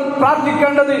കാണാനല്ല നമ്മൾ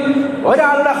പ്രാർത്ഥിക്കേണ്ടത്.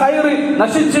 ഒരാളുടെ ഖൈറ്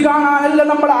നശിച്ചു കാണാനല്ല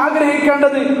നമ്മൾ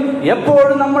ആഗ്രഹിക്കേണ്ടത്.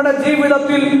 എപ്പോഴും നമ്മുടെ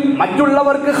ജീവിതത്തിൽ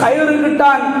മറ്റുള്ളവർക്ക് ഖൈറ്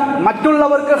കിട്ടാൻ,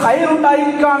 മറ്റുള്ളവർക്ക് ഖൈറുണ്ടായി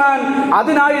കാണാൻ,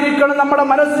 അതിനായിരിക്കണം നമ്മുടെ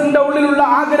മനസ്സിന്റെ ഉള്ളിലുള്ള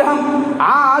ആഗ്രഹം.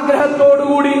 ആ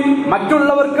ആഗ്രഹത്തോടുകൂടി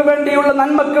മറ്റുള്ളവർക്ക് വേണ്ടിയുള്ള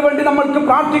നന്മക്ക് വേണ്ടി നമ്മൾക്ക്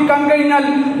പ്രാർത്ഥിക്കാൻ കഴിഞ്ഞാൽ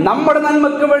നമ്മുടെ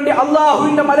നന്മക്ക് വേണ്ടി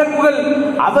അള്ളാഹുവിന്റെ മലക്കുകൾ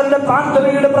അവരുടെ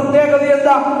പ്രാർത്ഥനയുടെ പ്രത്യേകത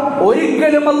എന്താ?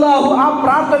 ഒരിക്കലും അള്ളാഹു ആ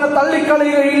പ്രാർത്ഥന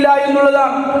തള്ളിക്കളയുകയില്ല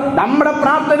എന്നുള്ളതാണ്. നമ്മുടെ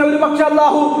പ്രാർത്ഥന ഒരു പക്ഷെ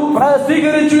അള്ളാഹു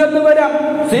സ്വീകരിച്ചു എന്ന് വരാം,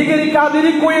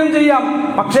 സ്വീകരിക്കാതിരിക്കുകയും ചെയ്യാം.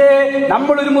 പക്ഷേ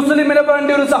നമ്മളൊരു മുസ്ലിമിന്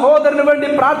വേണ്ടി, ഒരു സഹോദരന് വേണ്ടി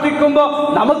പ്രാർത്ഥിക്കുമ്പോ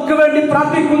നമുക്ക് വേണ്ടി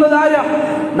പ്രാർത്ഥിക്കുന്നതാരാ?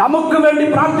 നമുക്ക് വേണ്ടി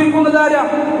പ്രാർത്ഥിക്കുന്നതാരാ?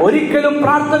 ഒരിക്കലും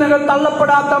പ്രാർത്ഥനകൾ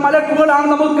തള്ളപ്പെടാത്ത മലക്കുകളാണ്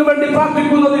നമുക്ക് വേണ്ടി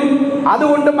പ്രാർത്ഥിക്കുന്നത്.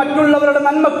 അതുകൊണ്ട് മറ്റുള്ളവരുടെ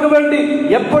നന്മക്ക് വേണ്ടി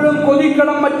എപ്പോഴും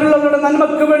കൊതിക്കണം. മറ്റുള്ളവരുടെ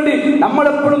നന്മക്ക് വേണ്ടി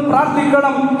നമ്മളെപ്പോഴും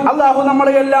പ്രാർത്ഥിക്കണം. അല്ലാഹു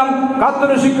നമ്മളെയെല്ലാം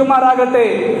കാത്തുരക്ഷിക്കുമാറാകട്ടെ.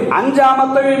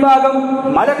 അഞ്ചാമത്തെ വിഭാഗം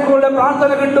മലക്കുകളുടെ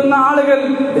പ്രാർത്ഥന കിട്ടുന്ന ആളുകൾ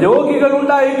രോഗികൾ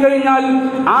ഉണ്ടായി കഴിഞ്ഞാൽ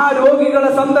ആ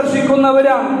രോഗികളെ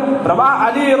സന്ദർശിക്കുന്നവരാണ്.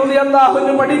 അലി റളിയല്ലാഹു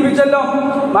അൻഹു പഠിപ്പിച്ചല്ലോ,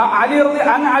 അലി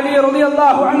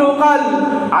റളിയല്ലാഹു അൻഹു ഖാൽ,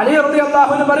 അലി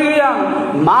റളിയല്ലാഹു അൻഹു പറയുകയാണ്,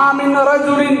 മാ മിൻ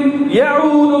റജുലിൻ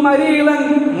യഊദു മരീലൻ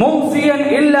മുഫ്സിയൻ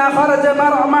ഇല്ലാ ഖറജ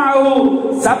മഅഹു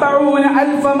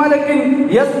 70000 മലകൻ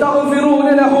യസ്തഗ്ഫിറൂന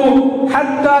ലഹു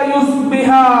ഹത്താ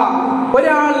യുസ്ബിഹ.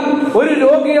 ഒരാൾ ഒരു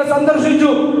രോഗിയെ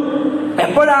സന്ദർശിച്ചു.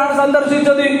 എപ്പോഴാണ്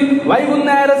സന്ദർശിച്ചത്?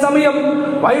 വൈകുന്നേര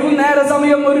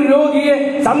സമയം ഒരു രോഗിയെ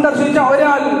സന്ദർശിച്ച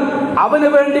ഒരാൾ, അവന്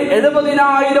വേണ്ടി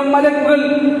 70,000 മലക്കുകൾ,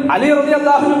 അലി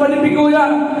റളിയല്ലാഹു അൻഹു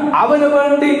പഠിപ്പിക്കുകയാണ്, അവന്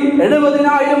വേണ്ടി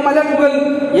 70,000 മലക്കുകൾ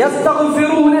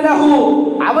യസ്തഗ്ഫിറൂന ലഹു,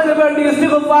 അവന് വേണ്ടി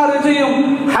ഇസ്തിഗ്ഫാർ ചെയ്യും.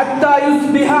 ഹത്താ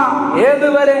യുസ്ബിഹ,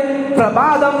 ഏതുവരെ?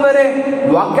 പ്രഭാതം വരെ.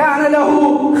 വകാന ലഹു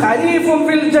ഖലീഫുൻ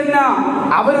ഫിൽ ജന്ന,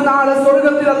 അവന് നാളെ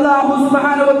സ്വർഗത്തിൽ അല്ലാഹു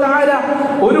സുബ്ഹാനഹു വ തആല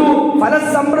ഒരു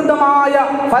ഫലസമൃദ്ധമായ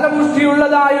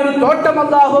ഫലപുഷ്ടിയുള്ളതായ ഒരു തോട്ടം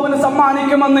അല്ലാഹു അവന്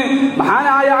സമ്മാനിക്കുമെന്ന്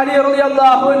മഹാനായ അലി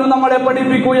റളിയല്ലാഹു അൻഹു നമ്മളെ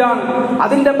പഠിപ്പിക്കുകയാണ്.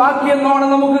 അതിന്റെ ബാക്കി എന്നോണം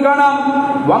നമുക്ക് കാണാം.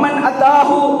 വമൻ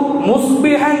അതാഹു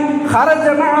മുസ്ബിഹൻ ഖറജ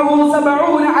മഅഹു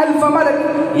 70000 മലക്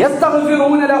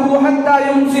യസ്തഗ്ഫിറൂന ലഹു ഹത്താ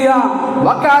യുംസിയ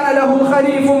വകാന ലഹു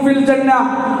ഖരീഫുൻ ഫിൽ ജന്ന.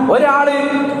 ഒരാള്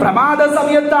പ്രഭാത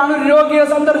സമയത്താണ് ഒരു രോഗിയെ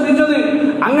സന്ദർശിച്ചത്.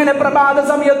 അങ്ങനെ പ്രഭാത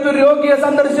സമയത്ത് ഒരു രോഗിയെ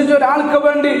സന്ദർശിച്ച ഒരാൾക്ക്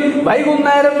വേണ്ടി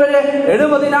വൈകുന്നേരം വരെ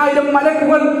 70,000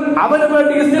 മലക്കുകൾ അവന്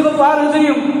വേണ്ടി ഇസ്തിഗ്ഫാർ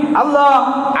ചെയ്യും. അല്ലാഹ്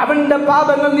അവന്റെ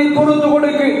പാപങ്ങൾ നീ പുറത്തു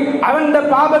കൊടുക്ക്, അവന്റെ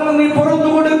പാപങ്ങൾ നീ പുറത്തു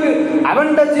കൊടുക്ക്,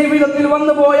 അവന്റെ ജീവിതത്തിൽ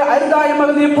വന്നുപോയ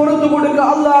അരുതായ്മകൾ നീ പുറത്തു കൊടുക്കുക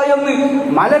അല്ലാഹ് എന്ന്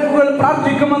മലക്കുകൾ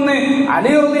പ്രാർത്ഥിക്കുമെന്ന്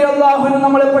അലി റളിയല്ലാഹു അൻഹു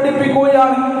നമ്മളെ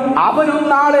പഠിപ്പിക്കുകയാണ്. അവനും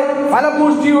നാളെ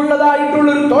ഫലപുഷ്ടിയുള്ളതായിട്ടുള്ള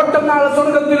ഒരു തോട്ടം നാളെ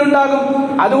സ്വർഗത്തിൽ ഉണ്ടാകും.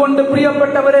 അതുകൊണ്ട്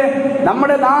പ്രിയപ്പെട്ടവരെ,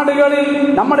 നമ്മുടെ നാടുകളിൽ,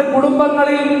 നമ്മുടെ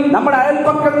കുടുംബങ്ങളിൽ, നമ്മുടെ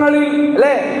അയൽപ്പക്കങ്ങളിൽ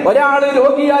അല്ലെ ഒരാൾ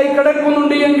രോഗിയായി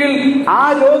കിടക്കുന്നുണ്ട് എങ്കിൽ ആ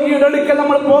രോഗിയുടെ അടുക്കൽ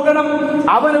നമ്മൾ പോകണം,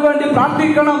 അവന് വേണ്ടി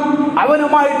പ്രാർത്ഥിക്കണം,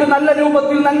 അവനുമായിട്ട് നല്ല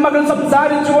രൂപത്തിൽ നന്മകൾ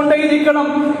സംസാരിച്ചു കൊണ്ടേയിരിക്കണം.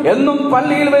 എന്നും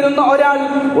പള്ളിയിൽ വരുന്ന ഒരാൾ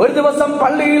ഒരു ദിവസം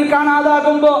പള്ളിയിൽ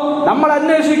കാണാതാകുമ്പോ നമ്മൾ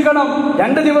അന്വേഷിക്കണം,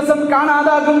 2 ദിവസം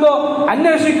കാണാതാകുമ്പോ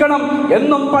അന്വേഷിക്കണം.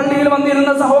 എന്നും പള്ളിയിൽ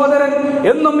വന്നിരുന്ന സഹോദരൻ,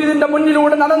 എന്നും ഇതിന്റെ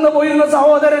മുന്നിലൂടെ നടന്നു പോയിരുന്ന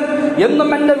സഹോദരൻ, എന്നും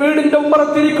എന്റെ വീടിന്റെ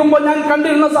ഉമ്മറത്തിരിക്കുമ്പോൾ ഞാൻ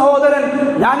കണ്ടിരുന്ന സഹോദരൻ,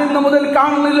 ഞാൻ ഇന്ന് മുതൽ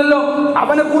കാണുന്നില്ലല്ലോ,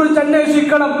 അവനെ കുറിച്ച്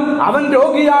അന്വേഷിക്കണം. അവൻ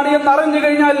രോഗിയാണ് എന്ന് അറിഞ്ഞു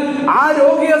കഴിഞ്ഞാൽ ആ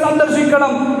രോഗിയെ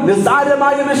സന്ദർശിക്കണം.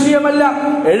 നിസ്സാരമായ വിഷയമല്ല.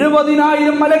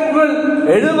 70,000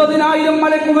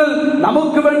 മലക്കുകൾ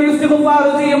നമുക്ക് വേണ്ടി ഇസ്തിഗ്ഫാർ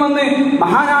ചെയ്യുമെന്ന്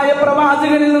മഹാനായ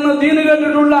പ്രവാചകനിൽ നിന്ന് ദീന്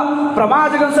കേട്ടിട്ടുള്ള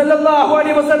പ്രവാചകൻ സല്ലല്ലാഹു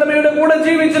അലൈഹി വസല്ലമയുടെ കൂടെ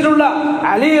ജീവിച്ചിട്ടുള്ള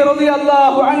അലി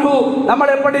റളിയല്ലാഹു അൻഹു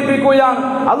നമ്മളെ പഠിപ്പിക്കുകയാണ്.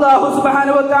 അല്ലാഹു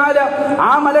സുബ്ഹാനഹു വ തആല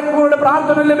ആ മലക്കുകളുടെ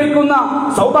പ്രാർത്ഥന ലഭിക്കുന്ന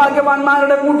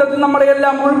സൗഭാഗ്യവാന്മാരുടെ കൂട്ടത്തിൽ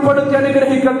നമ്മളെല്ലാം ഉൾപ്പെടുത്തി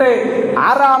അനുഗ്രഹിക്കട്ടെ.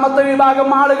 6ാമത്തെ വിഭാഗം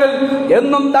ആളുകൾ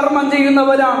എന്നും ധർമ്മം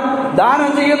ചെയ്യുന്നവരാണ്,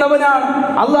 ദാനം ചെയ്യുന്നവരാണ്.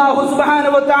 അല്ലാഹു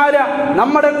സുബ്ഹാനഹു വ തആല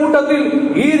നമ്മുടെ കൂട്ടത്തിൽ,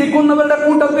 ഈ ഇരിക്കുന്നവരുടെ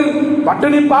കൂട്ടത്തിൽ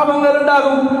പട്ടിണി പാവങ്ങൾ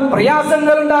ഉണ്ടാകും,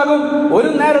 പ്രയാസങ്ങൾ ഉണ്ടാകും, ഒരു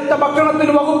നേരത്തെ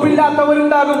ഭക്ഷണത്തിന്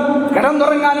വകുപ്പില്ലാത്തവരുണ്ടാകും,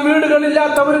 കിടന്നുറങ്ങാൻ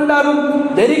വീടുകളില്ലാത്തവരുണ്ടാകും,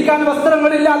 ധരിക്കാൻ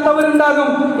വസ്ത്രങ്ങളില്ലാത്തവരുണ്ടാകും.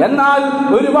 എന്നാൽ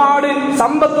ഒരുപാട്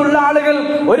സമ്പത്തുള്ള ആളുകൾ,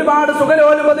 ഒരുപാട്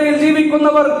സുഖലോലുപതയിൽ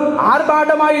ജീവിക്കുന്നവർ,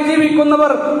 ആർഭാടമായി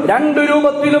ജീവിക്കുന്നവർ, 2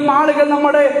 രൂപത്തിലും ആളുകൾ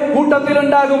നമ്മുടെ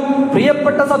കൂട്ടത്തിലുണ്ടാകും.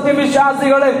 പ്രിയപ്പെട്ട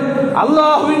സത്യവിശ്വാസികളെ,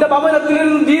 അള്ളാഹുവിന്റെ ഭവനത്തിൽ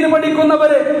നിന്ന് ദീൻ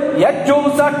പഠിക്കുന്നവരെ, ഏറ്റവും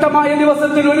ശ്രേഷ്ഠമായ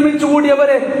ദിവസത്തിൽ ഒരുമിച്ച്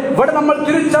കൂടിയവരെ ഇവിടെ നമ്മൾ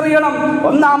തിരിച്ചറിയണം.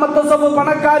 1ാമത്തെ സഫ്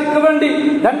പണക്കാർക്ക് വേണ്ടി,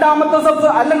 2ാമത്തെ സഫ്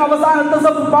അല്ലെങ്കിൽ അവസാനത്തെ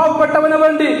സഫ് പാവപ്പെട്ടവന്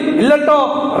വേണ്ടി ഇല്ലട്ടോ.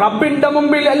 റബ്ബിന്റെ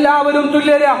മുമ്പിൽ എല്ലാവരും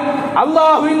തുല്യര,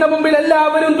 അള്ളാഹുവിന്റെ മുമ്പിൽ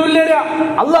എല്ലാവരും തുല്യര.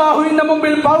 അള്ളാഹുവിന്റെ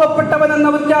മുമ്പിൽ പാവപ്പെട്ടവൻ എന്ന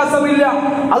വ്യത്യാസമില്ല,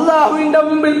 അള്ളാഹുവിന്റെ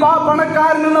മുമ്പിൽ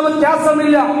പണക്കാരൻ എന്ന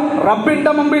വ്യത്യാസമില്ല.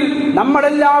 റബ്ബിന്റെ മുമ്പിൽ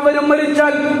നമ്മളെല്ലാവരും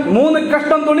മരിച്ചാൽ 3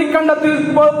 കഷ്ണം തുണിക്കണ്ടത്തിൽ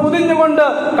പൊതിഞ്ഞുകൊണ്ട്,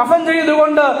 കഫൻ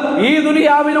ചെയ്തുകൊണ്ട് ഈ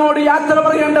ദുനിയാവിനോട് യാത്ര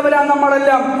പറയേണ്ടവരാണ്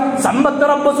നമ്മളെല്ലാം. സമ്പത്ത്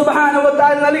റബ്ബ് സുബ്ഹാനഹു വ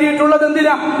തആല നൽകിയിട്ടുള്ളത്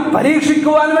എന്തിനാ?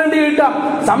 പരീക്ഷിക്കുവാൻ വേണ്ടിയിട്ടാ.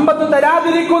 സമ്പത്ത്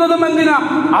തരാതിരിക്കുന്നതും എന്തിനാ?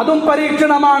 അതും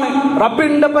പരീക്ഷണമാണ്.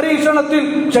 റബ്ബിന്റെ പരീക്ഷണത്തിൽ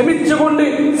ക്ഷമിച്ചുകൊണ്ട്,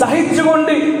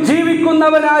 സഹിച്ചുകൊണ്ട്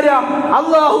ജീവിക്കുന്നവനാരാ?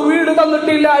 അള്ളാഹു വീട്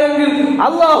തന്നിട്ടില്ല എങ്കിൽ,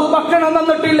 അള്ളാഹു ഭക്ഷണം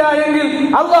തന്നിട്ടില്ല എങ്കിൽ,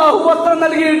 അള്ളാഹു വസ്ത്രം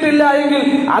നൽകിയിട്ടില്ല എങ്കിൽ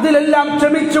അതിലെല്ലാം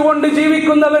ക്ഷമിച്ചുകൊണ്ട്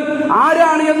ജീവിക്കുന്നവൻ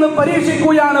ആരാണ് എന്ന്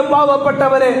പരീക്ഷിക്കുകയാണ്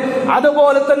പാവപ്പെട്ടവരെ.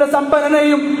 അതുപോലെ തന്നെ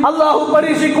സമ്പന്നനെയും അള്ളാഹു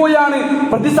പരീക്ഷിക്കുകയാണ്.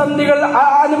 പ്രതിസന്ധികൾ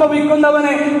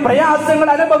അനുഭവിക്കുന്നവനെ, പ്രയാസങ്ങൾ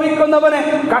അനുഭവിക്കുന്നവനെ,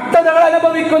 കഷ്ടതകൾ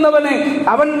അനുഭവിക്കുന്നവനെ,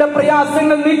 അവന്റെ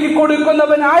പ്രയാസങ്ങൾ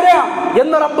നീക്കിക്കൊടുക്കുന്നവൻ ആരാ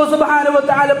എന്ന് റബ്ബ് സുബ്ഹാനഹു വ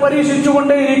തആല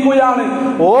പരീക്ഷിച്ചുകൊണ്ടേയിരിക്കുകയാണ്.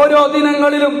 ഓരോ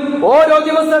ദിനങ്ങളിലും, ഓരോ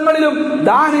ദിവസങ്ങളിലും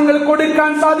ദാനങ്ങൾ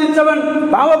കൊടുക്കാൻ സാധിച്ചവൻ,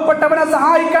 പാവപ്പെട്ടവനെ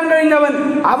സഹായിക്കാൻ കഴിഞ്ഞവൻ,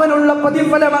 അവനുള്ള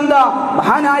പ്രതിഫലം എന്താ?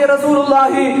 മഹാനായ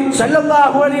റസൂലുള്ളാഹി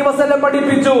സ്വല്ലല്ലാഹു അലൈഹി വസല്ലം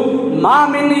പഠിപ്പിച്ചു, മാ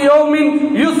മിൻ യൗമിൻ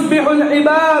യുസ്ബിഹുൽ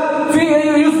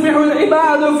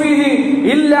ഇബാദു ഫീഹി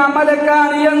ഇല്ലാ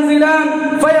മലകാൻ യൻസിലാൻ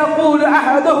ഫയഖൂലു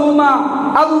അഹദുഹുമാ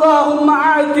അല്ലാഹുമ്മ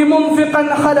ആതി മുൻഫിഖൻ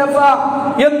ഖലഫ.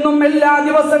 എന്നും എല്ലാ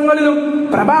ദിവസങ്ങളിലും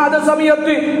പ്രഭാത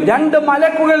സമയത്ത് 2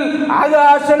 മലക്കുകൾ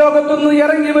ആകാശലോകത്തുനിന്ന്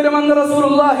ഇറങ്ങി വരുമെന്ന്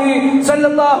റസൂലുള്ളാഹി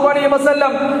സ്വല്ലല്ലാഹു അലൈഹി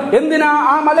വസല്ലം. എന്തിനാ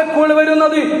ആ മലക്കുകൾ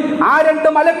വരുന്നത്? ആ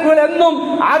 2 മലക്കുകൾ എന്നും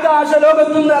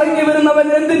ആകാശലോകത്തുനിന്ന് ഇറങ്ങി വരുന്നവൻ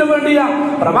എന്തിനു വേണ്ടിയാ?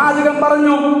 പ്രവാചകൻ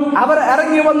പറഞ്ഞു, അവർ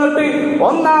ഇറങ്ങി വന്നിട്ട്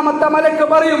 1ാമത്തെ മലക്ക്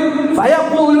പറയും,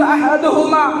 ഫയഖൂലു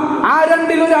അഹദുഹുമാ, ആ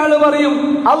 2ൽ ഒരാൾ പറയും,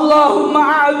 അല്ലാഹുമ്മ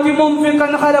ആതി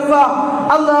മുൻഫിഖൻ ഖലഫ,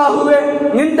 അല്ലാഹുവേ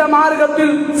നിന്റെ മാർഗ്ഗത്തിൽ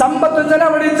സമ്പത്ത്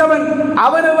ചെലവഴിച്ചവൻ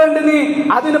അവന് വേണ്ടി നീ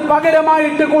അതിന്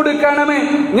പകരമായിട്ട് കൊടുക്കണമേ.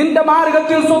 നിന്റെ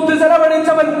മാർഗത്തിൽ സ്വത്ത്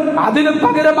ചെലവഴിച്ചവൻ അതിന്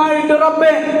പകരമായിട്ട്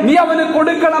റബ്ബേ നീ അവന്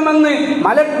കൊടുക്കണമെന്ന്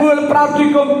മലക്കുകൾ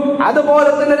പ്രാർത്ഥിക്കും.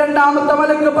 അതുപോലെ തന്നെ രണ്ടാമത്തെ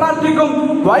മലക്ക് പ്രാർത്ഥിക്കും,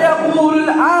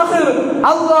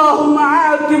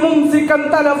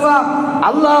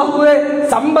 അല്ലാഹുവേ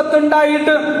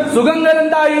സമ്പത്തുണ്ടായിട്ട്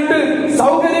സുഖങ്ങളുണ്ടായിട്ട്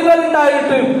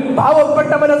സൗകര്യങ്ങളുണ്ടായിട്ട്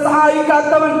പാവപ്പെട്ടവനെ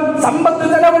സഹായിക്കാത്തവൻ, സമ്പത്ത്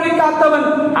ചെലവഴിക്കാത്തവൻ,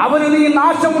 അവന് നീ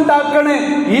നാശമുണ്ടാക്കണേ.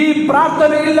 ഈ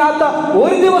പ്രാർത്ഥനയില്ലാത്ത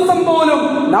ഒരു ദിവസം പോലും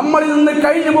നമ്മളിൽ നിന്ന്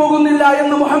കഴിഞ്ഞു പോകുന്നില്ല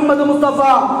എന്ന് മുഹമ്മദ് മുസ്തഫ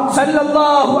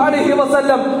സല്ലല്ലാഹു അലൈഹി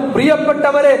വസല്ലം.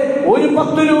 പ്രിയപ്പെട്ടവരെ, ഒരു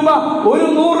 10 രൂപ, ഒരു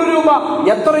 100 രൂപ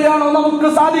എത്രയാണോ നമുക്ക്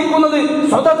സാധിക്കുന്നത്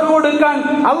സ്വതക്ക കൊടുക്കാൻ,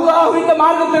 അള്ളാഹുവിന്റെ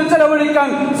മാർഗത്തിൽ ചെലവഴിക്കാൻ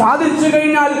സാധിച്ചു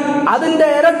കഴിഞ്ഞാൽ അതിന്റെ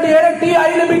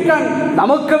ഇരട്ടിയായി ലഭിക്കാൻ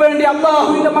നമുക്ക് വേണ്ടി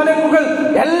അള്ളാഹുവിന്റെ മലക്കുകൾ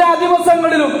എല്ലാ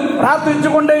ദിവസങ്ങളിലും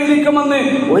പ്രാർത്ഥിച്ചുകൊണ്ടേയിരിക്കുമെന്ന്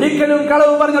ഒരിക്കലും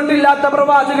കളവ് പറഞ്ഞിട്ടില്ലാത്ത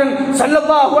പ്രവാചകൻ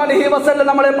സല്ലല്ലാഹു അലൈഹി വസല്ലം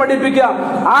നമ്മളെ പഠിപ്പിക്കുക.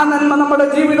 ആ നന്മ നമ്മുടെ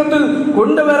ജീവിതത്തിൽ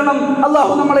കൊണ്ടുവരണം.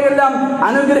 അള്ളാഹു നമ്മളെയെല്ലാം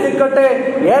അനുഗ്രഹിക്കട്ടെ.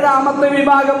 7ാമത്തെ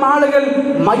വിഭാഗം ആളുകൾ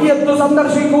മയ്യത്ത്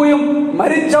സന്ദർശിക്കുകയും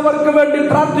മരിച്ചവർക്ക് വേണ്ടി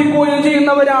പ്രാർത്ഥിക്കുകയും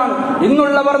ചെയ്യുന്നവരാണ്.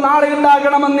 ഇന്നുള്ളവർ നാളെ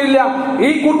ഉണ്ടാകണമെന്നില്ല. ഈ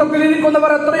കൂട്ടത്തിൽ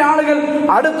ഇരിക്കുന്നവർ എത്ര ആളുകൾ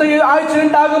അടുത്ത ആഴ്ച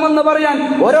ഉണ്ടാകുമെന്ന് പറയാൻ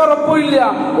ഒരുറപ്പുമില്ല.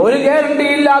 ഒരു ഗ്യാരണ്ടി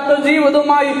ഇല്ലാത്ത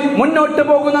ജീവിതവുമായി മുന്നോട്ട്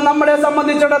പോകുന്ന നമ്മളെ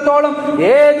സംബന്ധിച്ചിടത്തോളം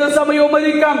ഏത് സമയവും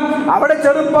മരിക്കാം. അവിടെ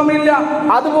ചെറുപ്പമില്ല,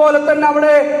 അതുപോലെ തന്നെ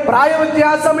അവിടെ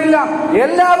പ്രായവ്യത്യാസമില്ല.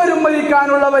 എല്ലാവരും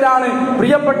മരിക്കാനുള്ളവരാണ്.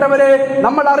 പ്രിയപ്പെട്ടവരെ,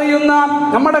 നമ്മൾ അറിയുന്ന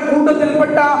നമ്മുടെ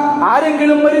കൂട്ടത്തിൽപ്പെട്ട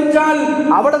ആരെങ്കിലും മരിച്ചാൽ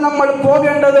അവിടെ നമ്മൾ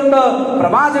പോകേണ്ടതുണ്ട്.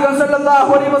 പ്രവാചകൻ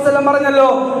സല്ലല്ലാഹു അലൈഹി വസല്ലം പറഞ്ഞല്ലോ,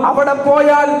 അവിടെ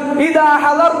പോയാൽ ഇദാ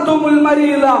ഹദർതുമുൽ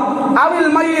മരീദ അവിൽ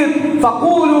മയ്യിത്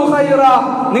ഫഖൂലു ഖൈറ.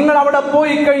 നിങ്ങൾ അവിടെ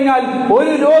പോയി കഴിഞ്ഞാൽ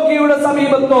ഒരു രോഗിയുടെ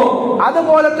സമീപത്തോ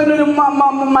അതുപോലെ തന്നെ ഒരു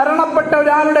മരണപ്പെട്ട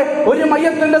ഒരാളുടെ ഒരു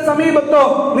മയ്യത്തിന്റെ സമീപത്തോ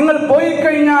നിങ്ങൾ പോയി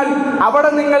കഴിഞ്ഞാൽ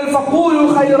അവിടെ നിങ്ങൾ ഫഖൂലു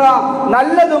ഖൈറ,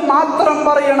 നല്ലത് മാത്രം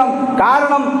പറയണം.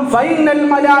 കാരണം ഫൈനൽ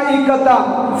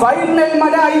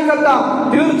മലായികത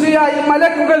തീർച്ചയായും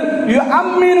മലക്കുകൾ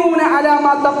യുഅമ്മിനൂന അലാ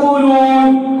മാ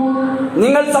തഖൂലൂൻ,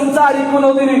 നിങ്ങൾ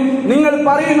സംസാരിക്കുന്നതിന്, നിങ്ങൾ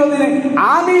പറയുന്നതിന്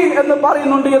ആമീൻ എന്ന്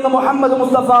പറയുന്നുണ്ട് എന്ന് മുഹമ്മദ്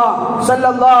മുസ്തഫ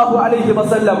സല്ലല്ലാഹു അലൈഹി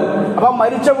വസല്ലം. അപ്പൊ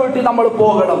മരിച്ച വീട്ടിൽ നമ്മൾ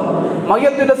പോകണം,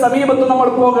 മയ്യത്തിന്റെ സമീപത്ത് നമ്മൾ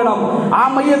പോകണം, ആ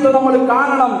മയ്യത്ത് നമ്മൾ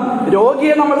കാണണം,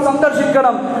 രോഗിയെ നമ്മൾ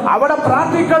സന്ദർശിക്കണം, അവിടെ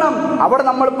പ്രാർത്ഥിക്കണം. അവിടെ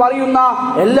നമ്മൾ പറയുന്ന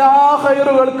എല്ലാ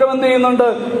ഖൈറുകൾക്കും എന്ത് ചെയ്യുന്നുണ്ട്?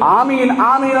 ആമീൻ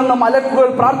ആമീൻ എന്ന് മലക്കുകൾ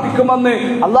പ്രാർത്ഥിക്കുമെന്ന്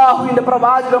അള്ളാഹുവിന്റെ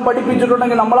പ്രവാചകൻ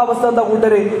പഠിപ്പിച്ചിട്ടുണ്ടെങ്കിൽ നമ്മളെ അവസ്ഥ എന്താ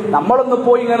കൂട്ടരെ? നമ്മളൊന്ന്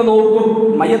പോയി ഇങ്ങനെ നോക്കും,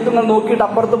 മയ്യത്തുങ്ങൾ നോക്കിയിട്ട്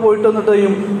അപ്പുറത്ത് പോയിട്ട്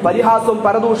പരിഹാസവും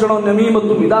പരദൂഷണവും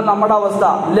നമീമത്തും, ഇതാ നമ്മുടെ അവസ്ഥ.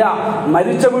 ഇല്ല,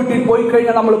 മരിച്ച വീട്ടിൽ പോയി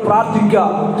കഴിഞ്ഞാൽ നമ്മൾ പ്രാർത്ഥിക്കുക,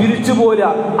 തിരിച്ചു പോരുക.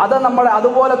 അത് നമ്മളെ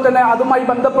അതുപോലെ തന്നെ അതുമായി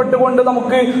ബന്ധപ്പെട്ടുകൊണ്ട്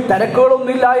നമുക്ക്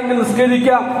തിരക്കുകളൊന്നുമില്ല എങ്കിൽ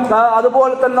നിസ്കരിക്കുക.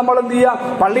 അതുപോലെ തന്നെ നമ്മൾ എന്ത്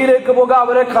ചെയ്യുക? പള്ളിയിലേക്ക് പോകുക,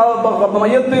 അവരെ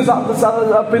മയ്യത്ത്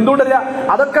പിന്തുടരുക.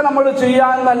 അതൊക്കെ നമ്മൾ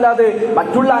ചെയ്യാന്നല്ലാതെ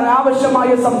മറ്റുള്ള അനാവശ്യമായ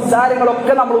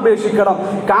സംസാരങ്ങളൊക്കെ നമ്മൾ ഉപേക്ഷിക്കണം.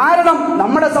 കാരണം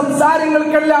നമ്മുടെ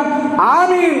സംസാരങ്ങൾക്കെല്ലാം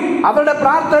ആമീൻ, അവരുടെ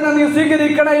പ്രാർത്ഥന നീ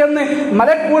സ്വീകരിക്കണേ എന്ന്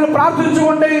മലക്കുകൾ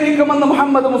പ്രാർത്ഥിച്ചുകൊണ്ടേയിരിക്കുമെന്ന്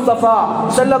മുഹമ്മദ് മുസ്തഫ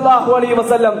സല്ലല്ലാഹു അലൈഹി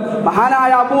വസല്ലം.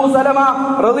 മഹാനായ അബൂ സലമ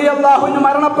റളിയല്ലാഹു അൻഹു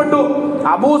മരണപ്പെട്ടു.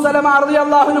 അബൂ സലമ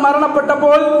റളിയല്ലാഹു അൻഹു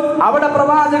മരണപ്പെട്ടപ്പോൾ അവിടെ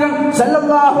പ്രവാചകൻ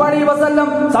സല്ലല്ലാഹു അലൈഹി വസല്ലം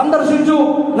സന്ദർശിച്ചു.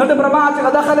 എന്നിട്ട് പ്രവാചകൻ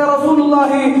ദഖല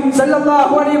റസൂലുള്ളാഹി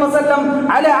സല്ലല്ലാഹു അലൈഹി വസല്ലം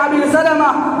അലാ അബീ സലമ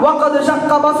വഖദ്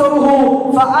ശഖ്ഖ ബസറുഹു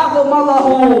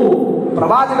ഫഅഖ്മദഹു.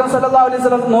 പ്രവാചകൻ സല്ലല്ലാഹു അലൈഹി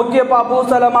വസല്ലം നോക്കിയപ്പോൾ അബൂ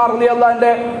സലമ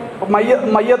റളിയല്ലാഹുവിന്റെ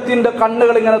മയ്യത്തിന്റെ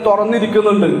കണ്ണുകൾ ഇങ്ങനെ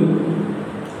തുറന്നിരിക്കുന്നുണ്ട്.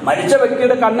 മരിച്ച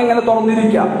വ്യക്തിയുടെ കണ്ണിങ്ങനെ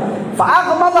തുറന്നിരിക്കുക.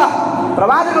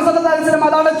 പ്രവാചകൻ സല്ലല്ലാഹു അലൈഹി വസല്ലം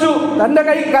അതടച്ചു. തന്റെ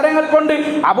കരങ്ങൾ കൊണ്ട്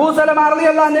അബൂ സലമ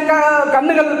റളിയല്ലാഹുവിന്റെ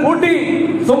കണ്ണുകൾ പൂട്ടി.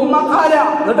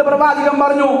 എന്നിട്ട് പ്രവാചകൻ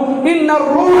പറഞ്ഞു, ഇന്നർ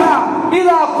റൂഹ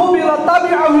ഇദാ ഖുബിറ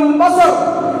തബിഅഹുൽ ബസർ.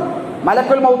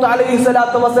 മലക്കുൽ മൗത്ത് അലൈഹി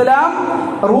സ്വലാത്തു വസ്സലാം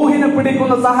റൂഹിനെ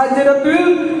പിടിക്കുന്ന സാഹചര്യത്തിൽ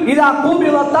ഇദാ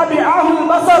ഖുബിറ തബിഅഹുൽ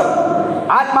ബസർ,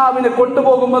 ആത്മാവിനെ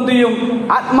കൊണ്ടുപോകും എന്ത് ചെയ്യും?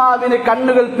 ആത്മാവിനെ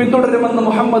കണ്ണുകൾ പിന്തുടരുമെന്ന്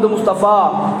മുഹമ്മദ് മുസ്തഫ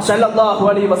സല്ലല്ലാഹു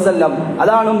അലൈഹി വസല്ലം.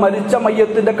 അതാണ് മരിച്ച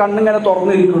മയ്യത്തിന്റെ കണ്ണിങ്ങനെ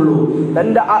തുറന്നിരിക്കുള്ളൂ.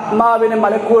 തന്റെ ആത്മാവിനെ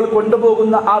മലക്കുകൾ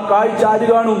കൊണ്ടുപോകുന്ന ആ കാഴ്ച ആര്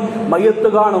കാണും? മയ്യത്ത്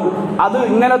കാണും. അത്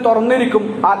ഇങ്ങനെ തുറന്നിരിക്കും.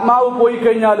 ആത്മാവ് പോയി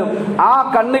കഴിഞ്ഞാലും ആ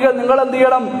കണ്ണുകൾ നിങ്ങൾ എന്ത്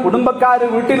ചെയ്യണം? കുടുംബക്കാര്,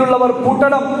 വീട്ടിലുള്ളവർ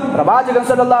പൂട്ടണം. പ്രവാചകൻ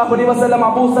സല്ലല്ലാഹു അലൈഹി വസല്ലം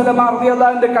അബൂ സലമ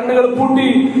റളിയല്ലാഹുവിന്റെ കണ്ണുകൾ പൂട്ടി.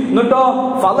 എന്നിട്ടോ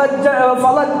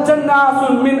ഫലജ്ജന്നാസു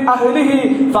മിൻ അഹ്ലിഹി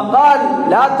ഫഖാൽ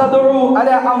ലാ തദഉ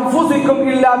അലാ അൻഫുസികും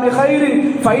ഇല്ലാ ബിഖൈറിൻ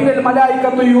ഫൈനൽ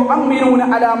മലായികതു യുഅമ്മിനൂന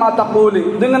അലാ മാ തഖൂൽ.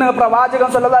 ഇതിങ്ങനെ പ്രവാചകൻ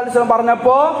സല്ലല്ലാഹു അലൈഹി വസല്ലം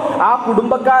പറഞ്ഞപ്പോ ആ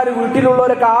കുടുംബക്കാര്,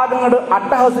 വീട്ടിലുള്ളവരൊക്കെ ആകെ അങ്ങോട്ട്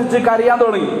അട്ടഹസിച്ച് കരയാൻ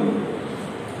തുടങ്ങി.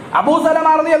 അബൂ സലമ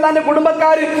റളിയല്ലാഹുവിന്റെ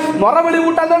കുടുംബക്കാര് മുറവിളി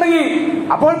കൂട്ടാൻ തുടങ്ങി.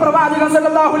 അപ്പോൾ പ്രവാചകൻ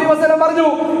സല്ലല്ലാഹു അലൈഹി വസല്ലം പറഞ്ഞു,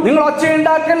 നിങ്ങൾ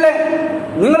ഒച്ചയുണ്ടാക്കല്ലേ,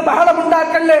 നിങ്ങൾ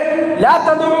ബഹളമുണ്ടാക്കല്ലേ. ലാ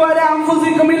തദഉ അലാ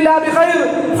അൻഫുസികും ഇല്ലാ بخير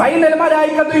فإن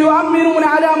الملائكة يؤمنون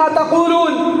على ما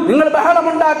تقولون. നിങ്ങൾ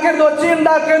ബഹളമുണ്ടാക്കരുത്,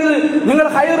 ഒച്ചയുണ്ടാക്കരുത്, നിങ്ങൾ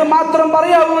ഖൈർ മാത്രം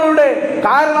പറയാവുന്നവരുടെ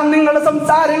കാരണം നിങ്ങളുടെ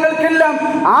സംസാരങ്ങൾക്കെല്ലാം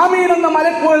ആമീൻ എന്ന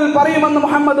മലക്കുകൾ പറയുമെന്ന്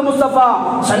മുഹമ്മദ് മുസ്തഫ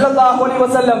സല്ലല്ലാഹു അലൈഹി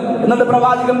വസല്ലം. എന്നിട്ട്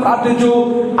പ്രവാചകൻ പ്രാർത്ഥിച്ചു,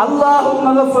 അല്ലാഹുമ്മ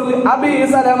ഗഫിർ ലി അബീ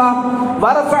സലമ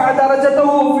വറഫഅ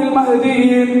ദറജതഹു ഫിൽ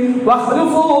മഹ്ദിയീൻ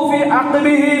വഖ്ലുഫു ഫി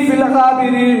അഖ്ബിഹി ഫിൽ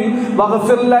ഗാബിരീൻ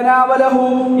വഗ്ഫിർ ലനാ വലഹു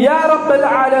യാ റബ്ബൽ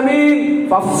ആലമീൻ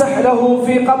ഫഫ്സഹ് ലഹു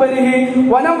ഫി ഖബ്രിഹി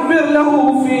വനവ്വിർ ലഹു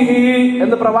ഫീഹി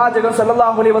എന്ന് പ്രവാചകൻ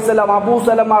സല്ലല്ലാഹു അലൈഹി വസല്ലം അബൂ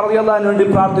സലമ റളിയല്ലാഹു അൻഹു വേണ്ടി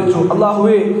പ്രാർത്ഥിച്ചു.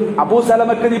 അല്ലാഹുവേ, അബൂ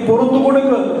സലമക്ക് നീ പുറത്തു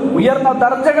കൊടുക്ക്, ഉയർന്ന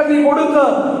ദർജകൾ നീ കൊടുക്ക്,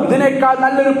 ഇതിനേക്കാൾ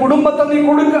നല്ലൊരു കുടുംബത്തെ നീ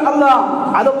കൊടുക്ക് അല്ലാഹ്.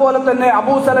 അതുപോലെ തന്നെ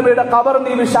അബൂ സലമയുടെ ഖബർ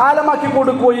നീ വിശാലമാക്കി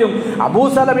കൊടുക്കുകയും അബൂ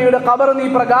സലമയുടെ ഖബർ നീ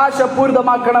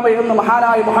പ്രകാശപൂരിതമാക്കണമേ എന്ന്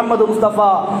മഹാനായ മുഹമ്മദ് മുസ്തഫ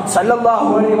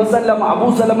സല്ലല്ലാഹു അലൈഹി വസല്ലം അബൂ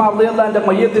സലമ റളിയല്ലാഹു അൻഹുവിന്റെ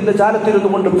മയ്യത്തിന്റെ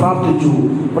ചാരത്തിരുന്നു കൊണ്ട് പ്രാർത്ഥിച്ചു.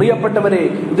 പ്രിയപ്പെട്ടവരെ,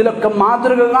 ഇതിലൊക്കെ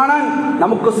മാതൃക കാണാൻ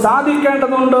നമുക്ക്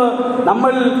സാധിക്കേണ്ടതുണ്ട്.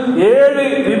 നമ്മൾ 7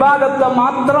 വിഭാഗത്തെ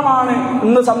മാത്രമാണ്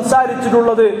ഇന്ന്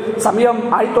സംസാരിച്ചിട്ടുള്ളത്. സമയം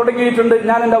ആയി തുടങ്ങിയിട്ടുണ്ട്.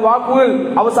 ഞാൻ എന്റെ വാക്കുകൾ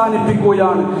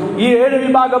അവസാനിപ്പിക്കുകയാണ്. ഈ 7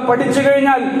 വിഭാഗം പഠിച്ചു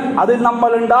കഴിഞ്ഞാൽ അതിൽ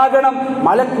നമ്മൾ ഉണ്ടാകണം.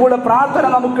 മലക്കുകളുടെ പ്രാർത്ഥന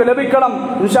നമുക്ക് ലഭിക്കണം.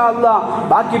 ഇൻഷാ അല്ലാഹ്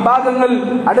ബാക്കി ഭാഗങ്ങൾ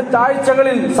അടുത്ത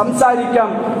ആഴ്ചകളിൽ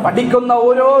സംസാരിക്കാം. പഠിക്കുന്ന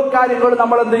ഓരോ കാര്യങ്ങളും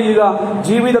നമ്മൾ എന്ത് ചെയ്യുക,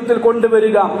 ജീവിതത്തിൽ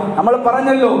കൊണ്ടുവരിക. നമ്മൾ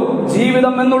പറഞ്ഞല്ലോ,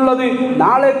 ജീവിതം എന്നുള്ളത്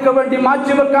നാളേക്ക് വേണ്ടി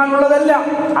മാറ്റിവെക്കാനുള്ളതല്ല.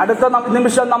 അടുത്ത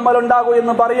നിമിഷം നമ്മൾ ഉണ്ടാകൂ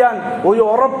എന്ന് പറയാൻ ഒരു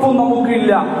ഉറപ്പും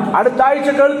നമുക്കില്ല. അടുത്ത ആഴ്ച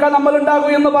കേൾക്കാൻ നമ്മൾ ഉണ്ടാകൂ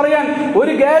എന്ന് പറയാൻ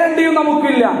ഒരു ഗ്യാരണ്ടിയും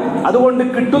നമുക്കില്ല. അതുകൊണ്ട്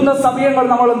കിട്ടുന്ന സമയങ്ങൾ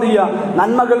നമ്മൾ എന്ത് ചെയ്യുക,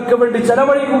 നന്മകൾക്ക് വേണ്ടി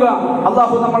ചെലവഴിക്കുക.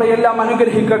 അല്ലാഹു നമ്മളെ എല്ലാം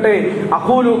അനുഗ്രഹിക്കട്ടെ.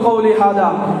 അഖൂലു ഖൗലി ഹാദാ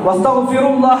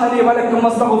വസ്തഗ്ഫിറുല്ലാഹ ലി വലക്കും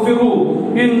വസ്തഗ്ഫിറൂ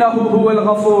ഇന്നഹു ഹുവൽ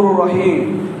ഗഫൂറുർ റഹീം.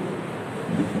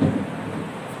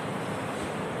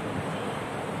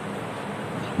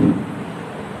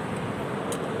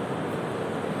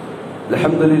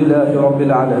 അൽഹംദുലില്ലാഹി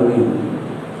റബ്ബിൽ ആലമീൻ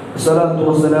വസ്സലാത്തു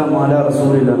വസ്സലാമു അലാ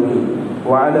റസൂലിൽ അമീൻ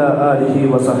വഅലാ ആലിഹി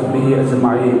വസഹ്ബിഹി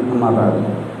അജ്മഈൻ. അമ്മാ ബഅദ്.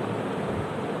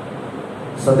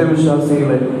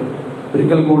 സത്യവിശ്വാസികളെ,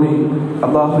 ഒരിക്കൽ കൂടി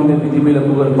അല്ലാഹുവിന്റെ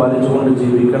വിധിവിലക്കുകൾ പാലിച്ചുകൊണ്ട്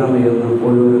ജീവിക്കണമേ എന്ന്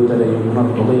ഓരോരുത്തരെയും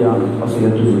ഉണർത്തുകയാണ്,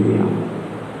 വസിയത്ത് ചെയ്യുകയാണ്.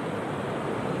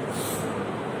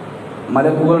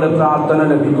 മലക്കുകളുടെ പ്രാർത്ഥന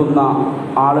ലഭിക്കുന്ന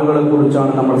ആളുകളെ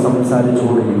കുറിച്ചാണ് നമ്മൾ സംസാരിച്ചു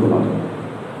കൊണ്ടിരിക്കുന്നത്.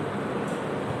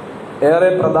 ഏറെ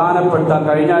പ്രധാനപ്പെട്ട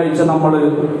കഴിഞ്ഞ ആഴ്ച നമ്മൾ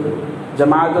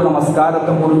ജമാഅത്ത്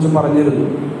നമസ്കാരത്തെ കുറിച്ച് പറഞ്ഞിരുന്നു.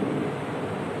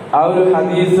 ആ ഒരു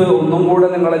ഹദീസ് ഒന്നും കൂടെ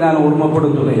നിങ്ങളെ ഞാൻ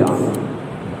ഓർമ്മപ്പെടുത്തുകയാണ്.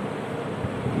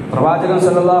 പ്രവാചകൻ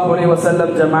സല്ലല്ലാഹു അലൈഹി വസല്ലം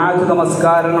ജമാഅത്ത്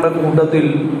നമസ്കാരങ്ങളുടെ കൂട്ടത്തിൽ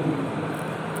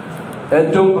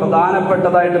ഏറ്റവും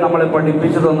പ്രധാനപ്പെട്ടതായിട്ട് നമ്മളെ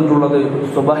പഠിപ്പിച്ചു തന്നിട്ടുള്ളത്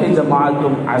സുബഹി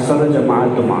ജമാഅത്തും അസർ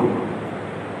ജമാഅത്തുമാണ്.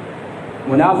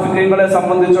 മുനാഫിഖീങ്ങളെ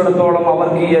സംബന്ധിച്ചിടത്തോളം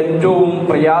അവർക്ക് ഏറ്റവും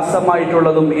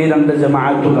പ്രയാസമായിട്ടുള്ളതും ഈ 2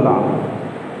 ജമാഅത്തുകളാണ്.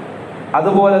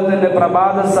 അതുപോലെ തന്നെ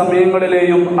പ്രഭാത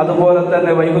സമയങ്ങളിലെയും അതുപോലെ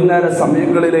തന്നെ വൈകുന്നേര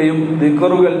സമയങ്ങളിലെയും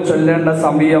ദിക്റുകൾ ചൊല്ലേണ്ട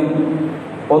സമയം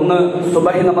 1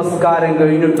 സുബഹി നമസ്കാരം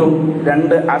കഴിഞ്ഞിട്ടും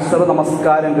 2 അസ്ർ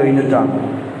നമസ്കാരം കഴിഞ്ഞിട്ടാണ്.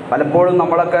 പലപ്പോഴും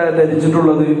നമ്മളൊക്കെ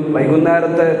ധരിച്ചിട്ടുള്ളത്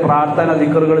വൈകുന്നേരത്തെ പ്രാർത്ഥന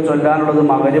ദിക്റുകൾ ചൊല്ലാനുള്ളത്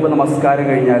മഗ്രിബ് നമസ്കാരം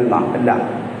കഴിഞ്ഞാൽ അല്ല,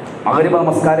 മഗ്രിബ്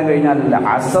നമസ്കാരം കഴിഞ്ഞാലല്ല,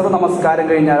 അസ്ർ നമസ്കാരം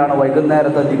കഴിഞ്ഞാലാണ്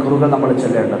വൈകുന്നേരത്തെ ദിക്റുകൾ നമ്മൾ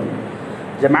ചൊല്ലേണ്ടത്.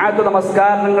 ജമാഅത്ത്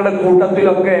നമസ്കാരങ്ങളുടെ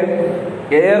കൂട്ടത്തിലൊക്കെ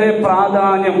ഏറെ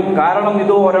പ്രാധാന്യം, കാരണം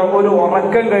ഇത് ഒരു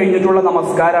ഉറക്കം കഴിഞ്ഞിട്ടുള്ള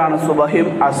നമസ്കാരമാണ് സുബഹിയും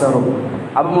അസറും.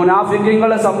 അപ്പൊ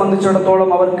മുനാഫിഖീങ്ങളെ സംബന്ധിച്ചിടത്തോളം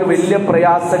അവർക്ക് വലിയ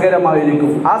പ്രയാസകരമായിരിക്കും.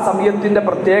 ആ സമയത്തിന്റെ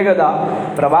പ്രത്യേകത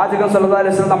പ്രവാചകൻ സല്ലല്ലാഹു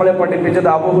അലൈഹി വസല്ലം നമ്മളെ പഠിപ്പിച്ചത്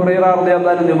അബൂ ഹുറൈറ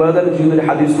റളിയല്ലാഹു അൻഹു നിവേദനം ചെയ്ത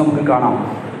ഹദീസ് നമുക്ക് കാണാം.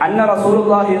 അന്ന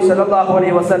റസൂലുള്ളാഹി സ്വല്ലല്ലാഹു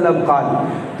അലൈഹി വസല്ലം ഖാൽ,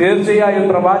 തീർച്ചയായും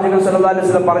പ്രവാചകൻ സല്ലല്ലാഹു അലൈഹി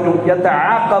വസല്ലം പറഞ്ഞു,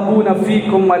 യതആഖബൂന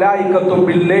ഫീകും മലായികത്തും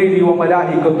ബില്ലൈലി വ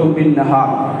മലായികത്തും ബിന്നഹാർ.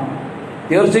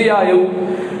 തീർച്ചയായും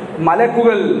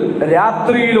മലക്കുകൾ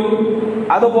രാത്രിയിലും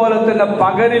അതുപോലെ തന്നെ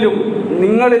പകലിലും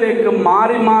നിങ്ങളിലേക്ക്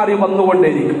മാറി മാറി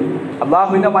വന്നുകൊണ്ടേയിരിക്കും.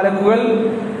 അല്ലാഹുവിന്റെ മലക്കുകൾ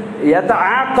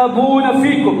യതആഖബൂന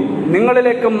ഫീകും,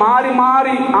 നിങ്ങളിലേക്ക് മാറി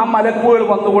മാറി ആ മലക്കുകൾ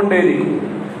വന്നുകൊണ്ടേയിരിക്കും.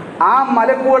 ആ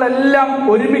മലക്കുകളെല്ലാം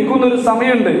ഒരുമിക്കുന്ന ഒരു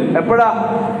സമയമുണ്ട്. എപ്പോഴാ?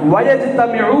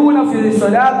 വയജ്തമിഊന ഫി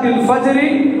സ്വലാത്തിൽ ഫജ്രി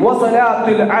വ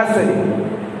സ്വലാത്തിൽ അസ്രി.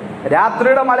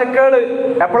 രാത്രിയുടെ മലക്കുകൾ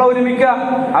എപ്പോഴാ ഒരുമിക്കുക?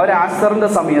 അവർ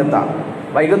അസ്റിന്റെ സമയത്താണ്.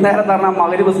 വൈകുന്നേരം എന്ന് പറഞ്ഞാൽ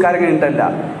മഗ്രിബ് നിസ്കാരം കഴിഞ്ഞിട്ടല്ല,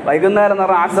 വൈകുന്നേരം എന്ന്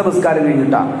പറഞ്ഞാൽ അസ്ർ നിസ്കാരം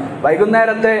കഴിഞ്ഞിട്ടാ.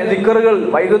 വൈകുന്നേരത്തെ ദിക്റുകൾ,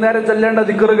 വൈകുന്നേരം ചൊല്ലേണ്ട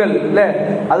ദിക്റുകൾ അല്ലേ,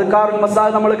 അത്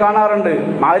മസാജ് നമ്മൾ കാണാറുണ്ട്.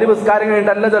 മഗ്രിബ് നിസ്കാരം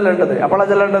കഴിഞ്ഞിട്ടല്ല ചൊല്ലേണ്ടത്. എപ്പോഴാണ്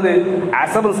ചൊല്ലേണ്ടത്?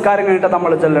 അസ്ർ നിസ്കാരം കഴിഞ്ഞിട്ടാണ്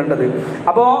നമ്മൾ ചൊല്ലേണ്ടത്.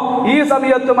 അപ്പോ ഈ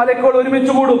സമയത്ത് മലക്കുകൾ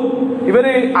ഒരുമിച്ച് കൂടും.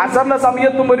 ഇവര് അസറിന്റെ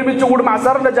സമയത്തും ഒരുമിച്ച് കൂടും,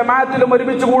 അസറിന്റെ ജമാഅത്തിലും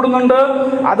ഒരുമിച്ച് കൂടുന്നുണ്ട്,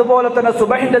 അതുപോലെ തന്നെ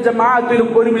സുബഹിന്റെ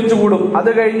ജമാഅത്തിലും ഒരുമിച്ച് കൂടും. അത്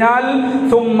കഴിഞ്ഞാൽ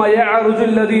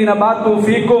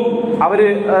അവര്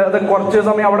കുറച്ച്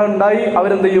സമയം അവിടെ ഉണ്ടായി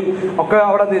അവരെന്ത് ചെയ്യും? ഒക്കെ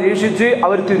അവിടെ നിരീക്ഷിച്ച്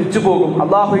അവർ തിരിച്ചു പോകും,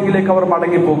 അള്ളാഹുവിലേക്ക് അവർ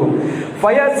മടങ്ങിപ്പോകും.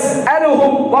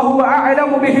 ഫയസ്അലുഹും വഹുവ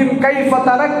അഅലമു ബിഹിം കൈഫ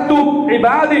തറക്തു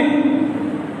ഇബാദി.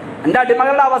 എന്റെ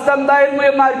അടിമകളുടെ അവസ്ഥ എന്തായിരുന്നു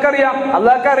എന്ന് ആർക്കറിയാം?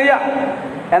 അള്ളാഹ്ക്കറിയാം.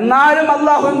 എന്നാലും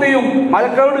അള്ളാഹു എന്ത് ചെയ്യും?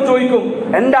 മലക്കളോട് ചോദിക്കും,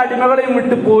 എന്റെ അടിമകളെയും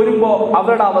വിട്ട് പോരുമ്പോ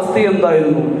അവരുടെ അവസ്ഥ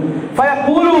എന്തായിരുന്നു?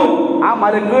 ഫയഖൂലൂൻ, ആ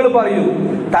മലക്കുകൾ പറയും,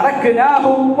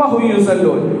 തറക്നാഹു വഹും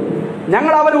യുസല്ലൂൻ,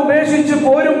 ഞങ്ങൾ അവരെ ഉപേക്ഷിച്ച്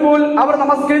പോരുമ്പോൾ അവർ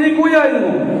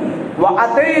നമസ്കരിക്കുകയായിരുന്നു.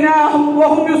 വഅതൈനാഹും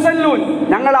വഹും യുസല്ലൂൻ,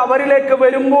 ഞങ്ങൾ അവരിലേക്ക്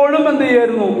വരുമ്പോഴും എന്ത്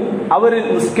ചെയ്യായിരുന്നു? അവർ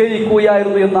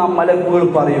നിസ്കരിക്കുകയായിരുന്നു എന്ന് ആ മലക്കുകൾ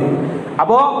പറയും.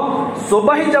 അപ്പോ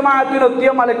സുബഹി ജമാഅത്തിനെത്തിയ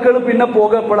മലക്കുകൾ പിന്നെ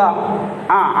പോകപ്പെടാ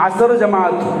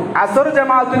അസർ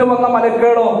ജമാഅത്തിന് വന്ന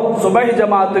മലക്കുകളോ സുബഹി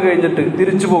ജമാഅത്ത് കഴിഞ്ഞിട്ട്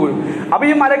തിരിച്ചു പോകും. അപ്പൊ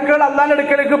ഈ മലക്കുകൾ അള്ളാന്റെ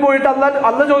അടുക്കലേക്ക് പോയിട്ട്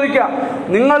അല്ല ചോദിക്കുക,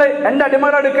 നിങ്ങൾ എന്റെ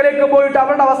അടിമകളുടെ അടുക്കലേക്ക് പോയിട്ട്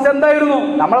അവരുടെ അവസ്ഥ എന്തായിരുന്നു?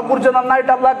 നമ്മളെ കുറിച്ച്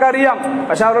നന്നായിട്ട് അള്ളാഹ്ക്ക് അറിയാം,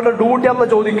 പക്ഷെ അവരുടെ ഡ്യൂട്ടി അല്ല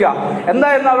ചോദിക്കുക,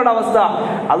 എന്തായിരുന്നു അവരുടെ അവസ്ഥ?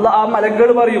 ആ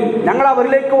മലക്കുകൾ പറയും, ഞങ്ങൾ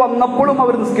അവരിലേക്ക് വന്നപ്പോഴും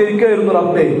അവർ നിസ്കരിക്കുകയായിരുന്നു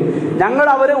റബ്ബേ, ഞങ്ങൾ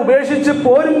അവരെ ഉപേക്ഷിച്ച്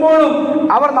പോരുമ്പോഴും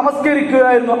അവർ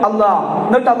നമസ്കരിക്കുകയായിരുന്നു അല്ലാ.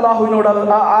 എന്നിട്ട് അള്ളാഹുവിനോട്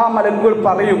ആ മലക്കുകൾ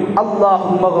പറയും,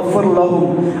 അല്ലാഹുമ്മ ഗഫിർ ലഹും,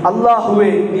 അള്ളാഹുവേ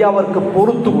നീ അവർക്ക്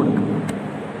പുറത്തു കൊടുക്കും.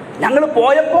 ഞങ്ങൾ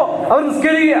പോയപ്പോ അവർ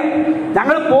നിസ്കരിക്കുക,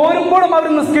 ഞങ്ങൾ പോരുമ്പോഴും അവർ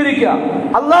നിസ്കരിക്കുക.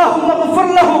 അല്ലാഹുമ്മ ഗഫിർ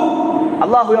ലഹും,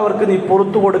 അള്ളാഹു അവർക്ക് നീ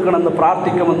പുറത്തു കൊടുക്കണമെന്ന്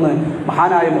പ്രാർത്ഥിക്കുമെന്ന്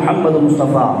മഹാനായ മുഹമ്മദ്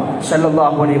മുസ്തഫ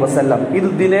സല്ലല്ലാഹു അലൈഹി വസല്ലം. ഇത്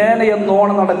ദിനേന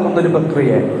എന്നോണം നടക്കുന്ന ഒരു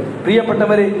പ്രക്രിയ.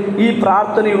 പ്രിയപ്പെട്ടവരെ, ഈ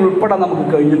പ്രാർത്ഥനയിൽ ഉൾപ്പെടാൻ നമുക്ക്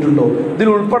കഴിഞ്ഞിട്ടുണ്ടോ? ഇതിൽ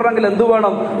ഉൾപ്പെടണമെങ്കിൽ എന്ത്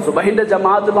വേണം? സുബഹിന്റെ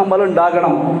ജമാഅത്ത് നമ്മൾ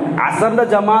ഉണ്ടാകണം, അസറിന്റെ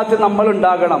ജമാഅത്ത് നമ്മൾ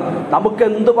ഉണ്ടാകണം. നമുക്ക്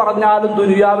എന്ത് പറഞ്ഞാലും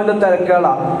ദുനിയാവിന്റെ തിരക്കുകള,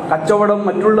 കച്ചവടം,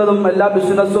 മറ്റുള്ളതും, എല്ലാ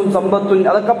ബിസിനസ്സും, സമ്പത്തും,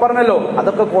 അതൊക്കെ പറഞ്ഞല്ലോ,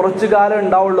 അതൊക്കെ കുറച്ചു കാലം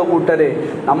ഉണ്ടാവുള്ളൂ കൂട്ടരെ.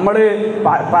 നമ്മള്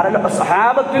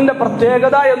സഹാബത്തിന്റെ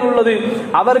പ്രത്യേകത എന്നുള്ളത്,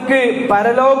 അവർക്ക്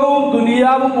പരലോകവും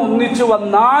ദുനിയാവും ഒന്നിച്ചു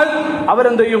വന്നാൽ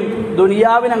അവരെന്ത് ചെയ്യും?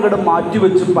 ദുനിയാവിനെ അങ്ങോട്ട്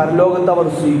മാറ്റിവെച്ച് പരലോകത്തെ അവർ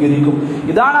സ്വീകരിക്കും.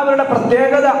 ഇതാണ് അവരുടെ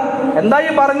പ്രത്യേകത.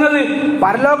 എന്തായി പറഞ്ഞത്?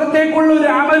 പരലോകത്തേക്കുള്ള ഒരു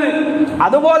അമല്,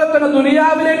 അതുപോലെ തന്നെ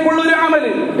ദുനിയാവിലേക്കുള്ള ഒരു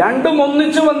അമല്, രണ്ടും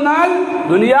ഒന്നിച്ചു വന്നാൽ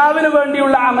ദുനിയാവിന്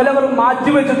വേണ്ടിയുള്ള അമൽ അവർ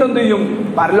മാറ്റിവെച്ചിട്ട് എന്ത് ചെയ്യും?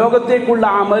 പരലോകത്തേക്കുള്ള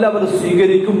അമൽ അവർ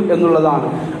സ്വീകരിക്കും എന്നുള്ളതാണ്.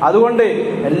 അതുകൊണ്ട്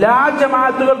എല്ലാ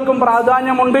ജമാഅത്തുകൾക്കും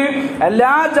പ്രാധാന്യമുണ്ട്,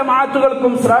 എല്ലാ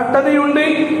ജമാഅത്തുകൾക്കും ശ്രേഷ്ഠതയുണ്ട്.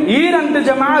 ഈ രണ്ട്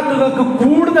ജമാഅത്തുകൾക്ക്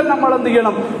കൂടുതൽ നമ്മൾ എന്ത്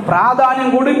ചെയ്യണം? പ്രാധാന്യം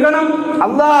കൊടുക്കണം.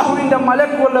 അള്ളാഹുവിന്റെ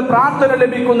മലക്കുകളുടെ പ്രാർത്ഥന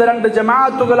ലഭിക്കുന്ന രണ്ട്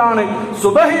ജമാഅത്തുകളാണ്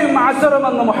സുബഹിയും അസറും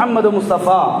എന്ന് മുഹമ്മദ് മുസ്തഫ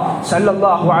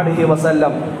സല്ലല്ലാഹു അലൈഹി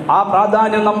വസല്ലം. ആ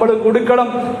പ്രാധാന്യം നമ്മൾ കൊടുക്കണം.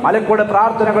 മലക്കുകളുടെ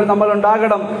പ്രാർത്ഥനകൾ നമ്മൾ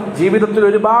ഉണ്ടാകണം. ജീവിതത്തിൽ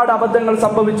ഒരുപാട് അബദ്ധങ്ങൾ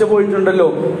സംഭവിച്ചു പോയിട്ടുണ്ടല്ലോ,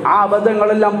 ആ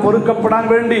അബദ്ധങ്ങളെല്ലാം പൊറുക്കപ്പെടാൻ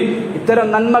വേണ്ടി ഇത്തരം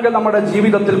നന്മകൾ നമ്മുടെ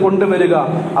ജീവിതത്തിൽ കൊണ്ടുവരിക.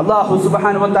 അല്ലാഹു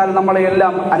സുബ്ഹാനഹു വ തആല നമ്മളെ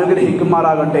എല്ലാം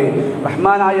അനുഗ്രഹിക്കുമാറാകട്ടെ.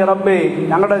 റഹ്മാനായ റബ്ബേ,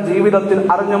 ഞങ്ങളുടെ ജീവിതത്തിൽ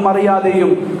അറിഞ്ഞും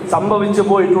അറിയാതെയും സംഭവിച്ചു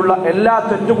പോയിട്ടുള്ള എല്ലാ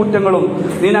തെറ്റുകുറ്റങ്ങളും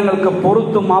നീ ഞങ്ങൾക്ക്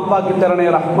പുറത്തു മാപ്പാക്കി തരണേ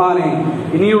റഹ്മാനെ.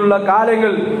 ഇനിയുള്ള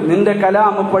കാലങ്ങൾ നിന്റെ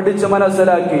കലാം പഠിച്ച്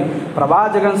മനസ്സിലാക്കി,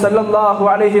 പ്രവാചകൻ സല്ലല്ലാഹു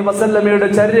അലൈഹി വസല്ലമയുടെ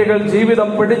ചര്യകൾ, ജീവിതം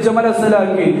പഠിച്ച്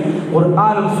മനസ്സിലാക്കി,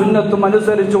 ഖുർആനും സുന്നത്തും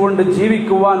അനുസരിച്ചുകൊണ്ട്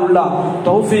ജീവിക്കുവാനുള്ള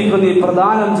തൗഫീഖ് നീ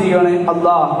പ്രദാനം ചെയ്യണേ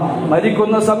അല്ലാഹ്.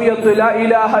 മരിക്കുന്ന സമയത്ത് ലാ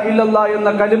ഇലാഹ ഇല്ലല്ലാഹ് എന്ന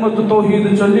കലിമത്ത്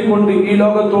തൗഹീദ് ചൊല്ലിക്കൊണ്ട് ഈ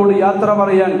ലോകത്തോട് യാത്ര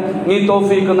പറയാൻ നീ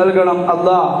തൗഫീഖ് നൽകണം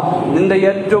അല്ലാഹ്. നിന്റെ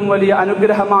ഏറ്റവും വലിയ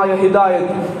അനുഗ്രഹമായ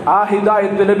ഹിദായത്ത്, ആ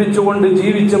ഹിദായത്ത് ലഭിച്ചുകൊണ്ട്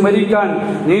ജീവിച്ച് മരിക്കാൻ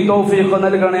നീ തൗഫീഖ്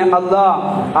നൽകണേ അല്ലാഹ്.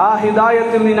 ആ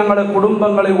ഹിദായത്തിൽ നീ ഞങ്ങളുടെ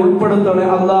കുടുംബങ്ങളെ ഉൾപ്പെടുത്തണേ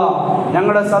അല്ലാഹ്.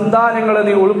 ഞങ്ങളുടെ സന്താനങ്ങളെ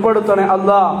നീ ഉൾപ്പെടുത്തണേ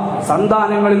അല്ലാഹ്.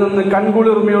 സന്താനങ്ങളിൽ നിന്ന്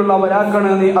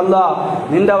കൺകുളിർമയുള്ളവരാക്കണേ നീ അല്ലാഹ്.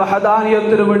 നിന്റെ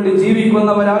വഹദാനിയത്തിനു വേണ്ടി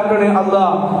ജീവിക്കുന്നവരാക്കണേ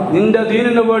അല്ലാഹ്. നിന്റെ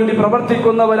ദീനിനു വേണ്ടി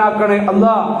പ്രവർത്തിക്കുന്നവരാക്കണേ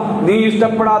അല്ലാഹ്. നീ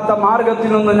ഇഷ്ടപ്പെടാത്ത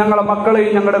മാർഗത്തിൽ നിന്ന് ഞങ്ങളുടെ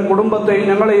മക്കളെയും ഞങ്ങളുടെ കുടുംബത്തെയും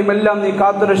ഞങ്ങളെയും എല്ലാം നീ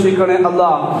കാത്തുരക്ഷിക്കണേ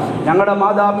അല്ലാഹ്. ഞങ്ങളുടെ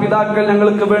മാതാപിതാക്കൾ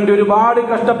ഞങ്ങൾക്ക് വേണ്ടി ഒരുപാട്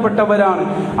കഷ്ടപ്പെട്ടവരാണ്.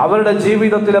 അവരുടെ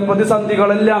ജീവിതത്തിലെ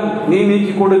പ്രതിസന്ധികളെല്ലാം നീ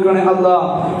നീക്കി കൊടുക്കണേ അല്ലാഹ്.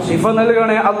 ശിഫ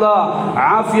നൽകണേ അല്ലാഹ്,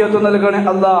 ആഫിയത്ത് നൽകണേ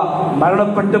അല്ലാഹ്.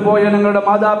 മരണപ്പെട്ടു പോയ ഞങ്ങളുടെ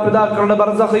മാതാപിതാക്കളുടെ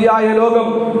ബർസഖിയായ ലോകം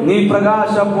നീ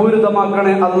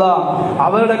പ്രകാശപൂരിതമാക്കണേ അല്ലാഹ്.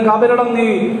 അവരുടെ കബറിടം നീ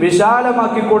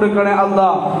വിശാലമാക്കി കൊടുക്കണേ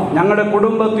അല്ലാഹ്. ഞങ്ങളുടെ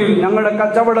കുടുംബത്തിൽ, ഞങ്ങളുടെ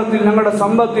കച്ചവടത്തിൽ, ഞങ്ങളുടെ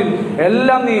സമ്പത്തിൽ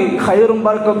എല്ലാം നീ ഖൈറും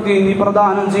ബർക്കത്തും നീ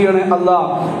പ്രദാനം ചെയ്യണേ അല്ലാഹ്.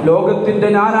 ലോകത്തിന്റെ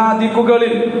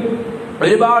നാനാദിക്കുകളിൽ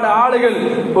ഒരുപാട് ആളുകൾ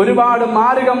ഒരുപാട്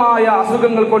മാരകമായ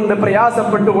അസുഖങ്ങൾ കൊണ്ട്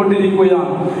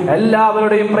പ്രയാസപ്പെട്ടുകൊണ്ടിരിക്കുകയാണ്.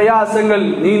 എല്ലാവരുടെയും പ്രയാസങ്ങൾ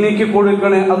നീ നീക്കി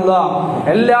കൊടുക്കണേ അല്ലാഹ്.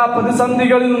 എല്ലാ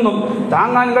പ്രതിസന്ധികളിൽ നിന്നും,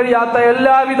 താങ്ങാൻ കഴിയാത്ത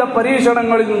എല്ലാവിധ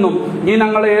പരീക്ഷണങ്ങളിൽ നിന്നും നീ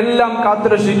ഞങ്ങളെ എല്ലാം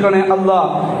കാത്തുരക്ഷിക്കണേ അല്ലാഹ്.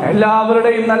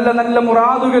 എല്ലാവരുടെയും നല്ല നല്ല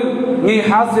മുറാദുകൾ നീ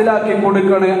ഹാസിലാക്കി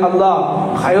കൊടുക്കണേ അല്ലാഹ്.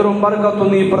 ഖൈറും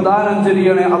ബർക്കത്തും നീ പ്രദാനം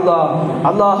ചെയ്യണേ അല്ലാഹ്.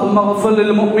 അല്ലാഹുമ്മ ഗ്ഫിർ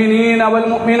ലിൽ മുഅ്മിനീന വൽ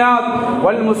മുഅ്മിനാത്ത്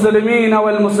വൽ മുസ്ലിമീന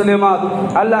വൽ മുസ്ലിമാത്ത്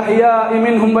അൽ അഹ്യാഇ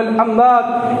منهم والأموات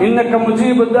إنك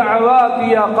مجيب الدعوات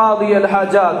يا قاضي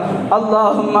الحاجات.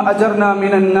 اللهم أجرنا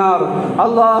من النار،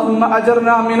 اللهم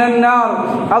أجرنا من النار،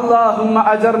 اللهم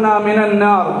أجرنا من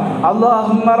النار.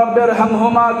 اللهم رب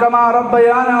ارحمهما كما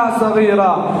ربيانا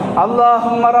صغيرا.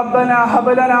 اللهم ربنا هب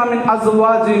لنا من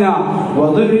أزواجنا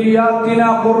وذرياتنا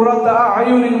قرة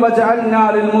أعين واجعلنا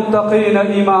للمتقين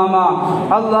إماما.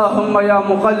 اللهم يا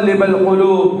مقلب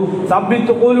القلوب ثبت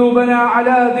قلوبنا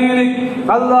على دينك.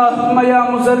 اللهم يا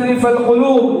مصرف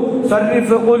القلوب صرف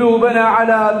قلوبنا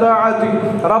على طاعتك.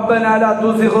 ربنا لا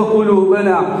تزغ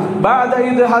قلوبنا بعد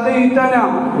إذ هديتنا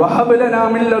وهب لنا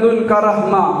من لدنك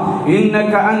رحمة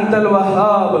إنك أنت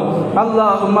الوهاب.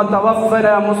 اللهم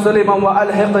توفنا مسلما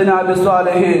وألحقنا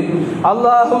بالصالحين.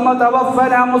 اللهم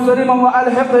توفنا مسلما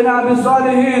وألحقنا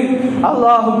بالصالحين.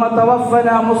 اللهم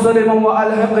توفنا مسلما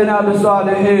وألحقنا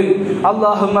بالصالحين.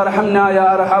 اللهم ارحمنا يا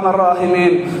أرحم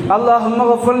الراحمين. اللهم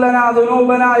اغفر لنا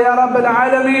ذنوبنا يا رب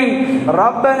العالمين.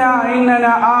 ربنا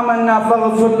إننا آمنا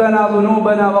فاغفر لنا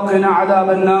ذنوبنا وقنا عذاب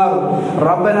النار.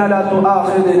 ربنا لا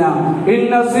تؤاخذنا إن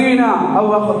نسينا أو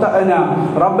أخطأنا.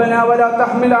 ربنا ولا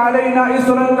تحمل علينا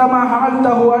إصرا كما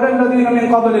حملته على الذين من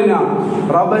قبلنا.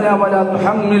 ربنا ولا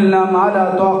تحملنا ما لا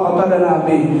طاقة لنا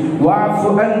به. واعف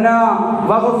عنا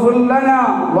واغفر لنا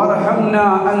وارحمنا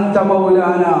أنت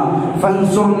مولانا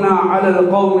فانصرنا على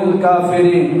القوم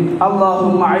الكافرين.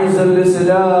 اللهم أعز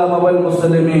الإسلام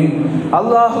والمسلمين.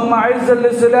 اللهم أعز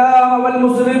الإسلام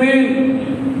والمسلمين.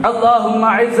 اللهم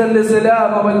أعز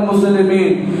الإسلام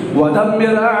والمسلمين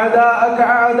ودمر أعداءك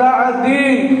أعداء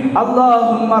الدين.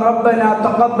 اللهم ربنا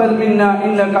تقبل منا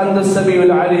إنك أنت السميع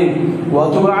العليم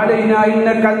وتب علينا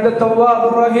إنك أنت التواب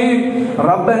الرحيم.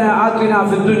 ربنا آتنا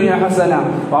في الدنيا حسنة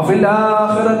وفي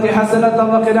الآخرة حسنة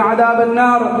وقنا عذاب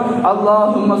النار.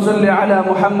 اللهم صل على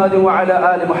محمد وعلى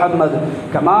آل محمد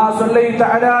كما صليت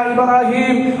على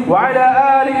إبراهيم وعلى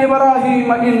آل إبراهيم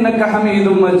إنك حميد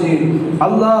مجيد.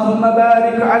 اللهم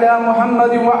بارك على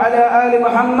محمد وعلى آل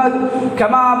محمد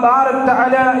كما باركت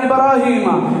على إبراهيم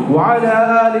وعلى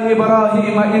آل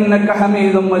إبراهيم إنك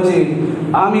حميد مجيد.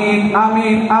 آمين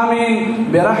آمين آمين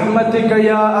برحمتك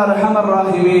يا أرحم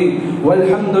الراحمين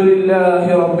والحمد لله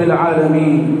رب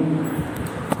العالمين.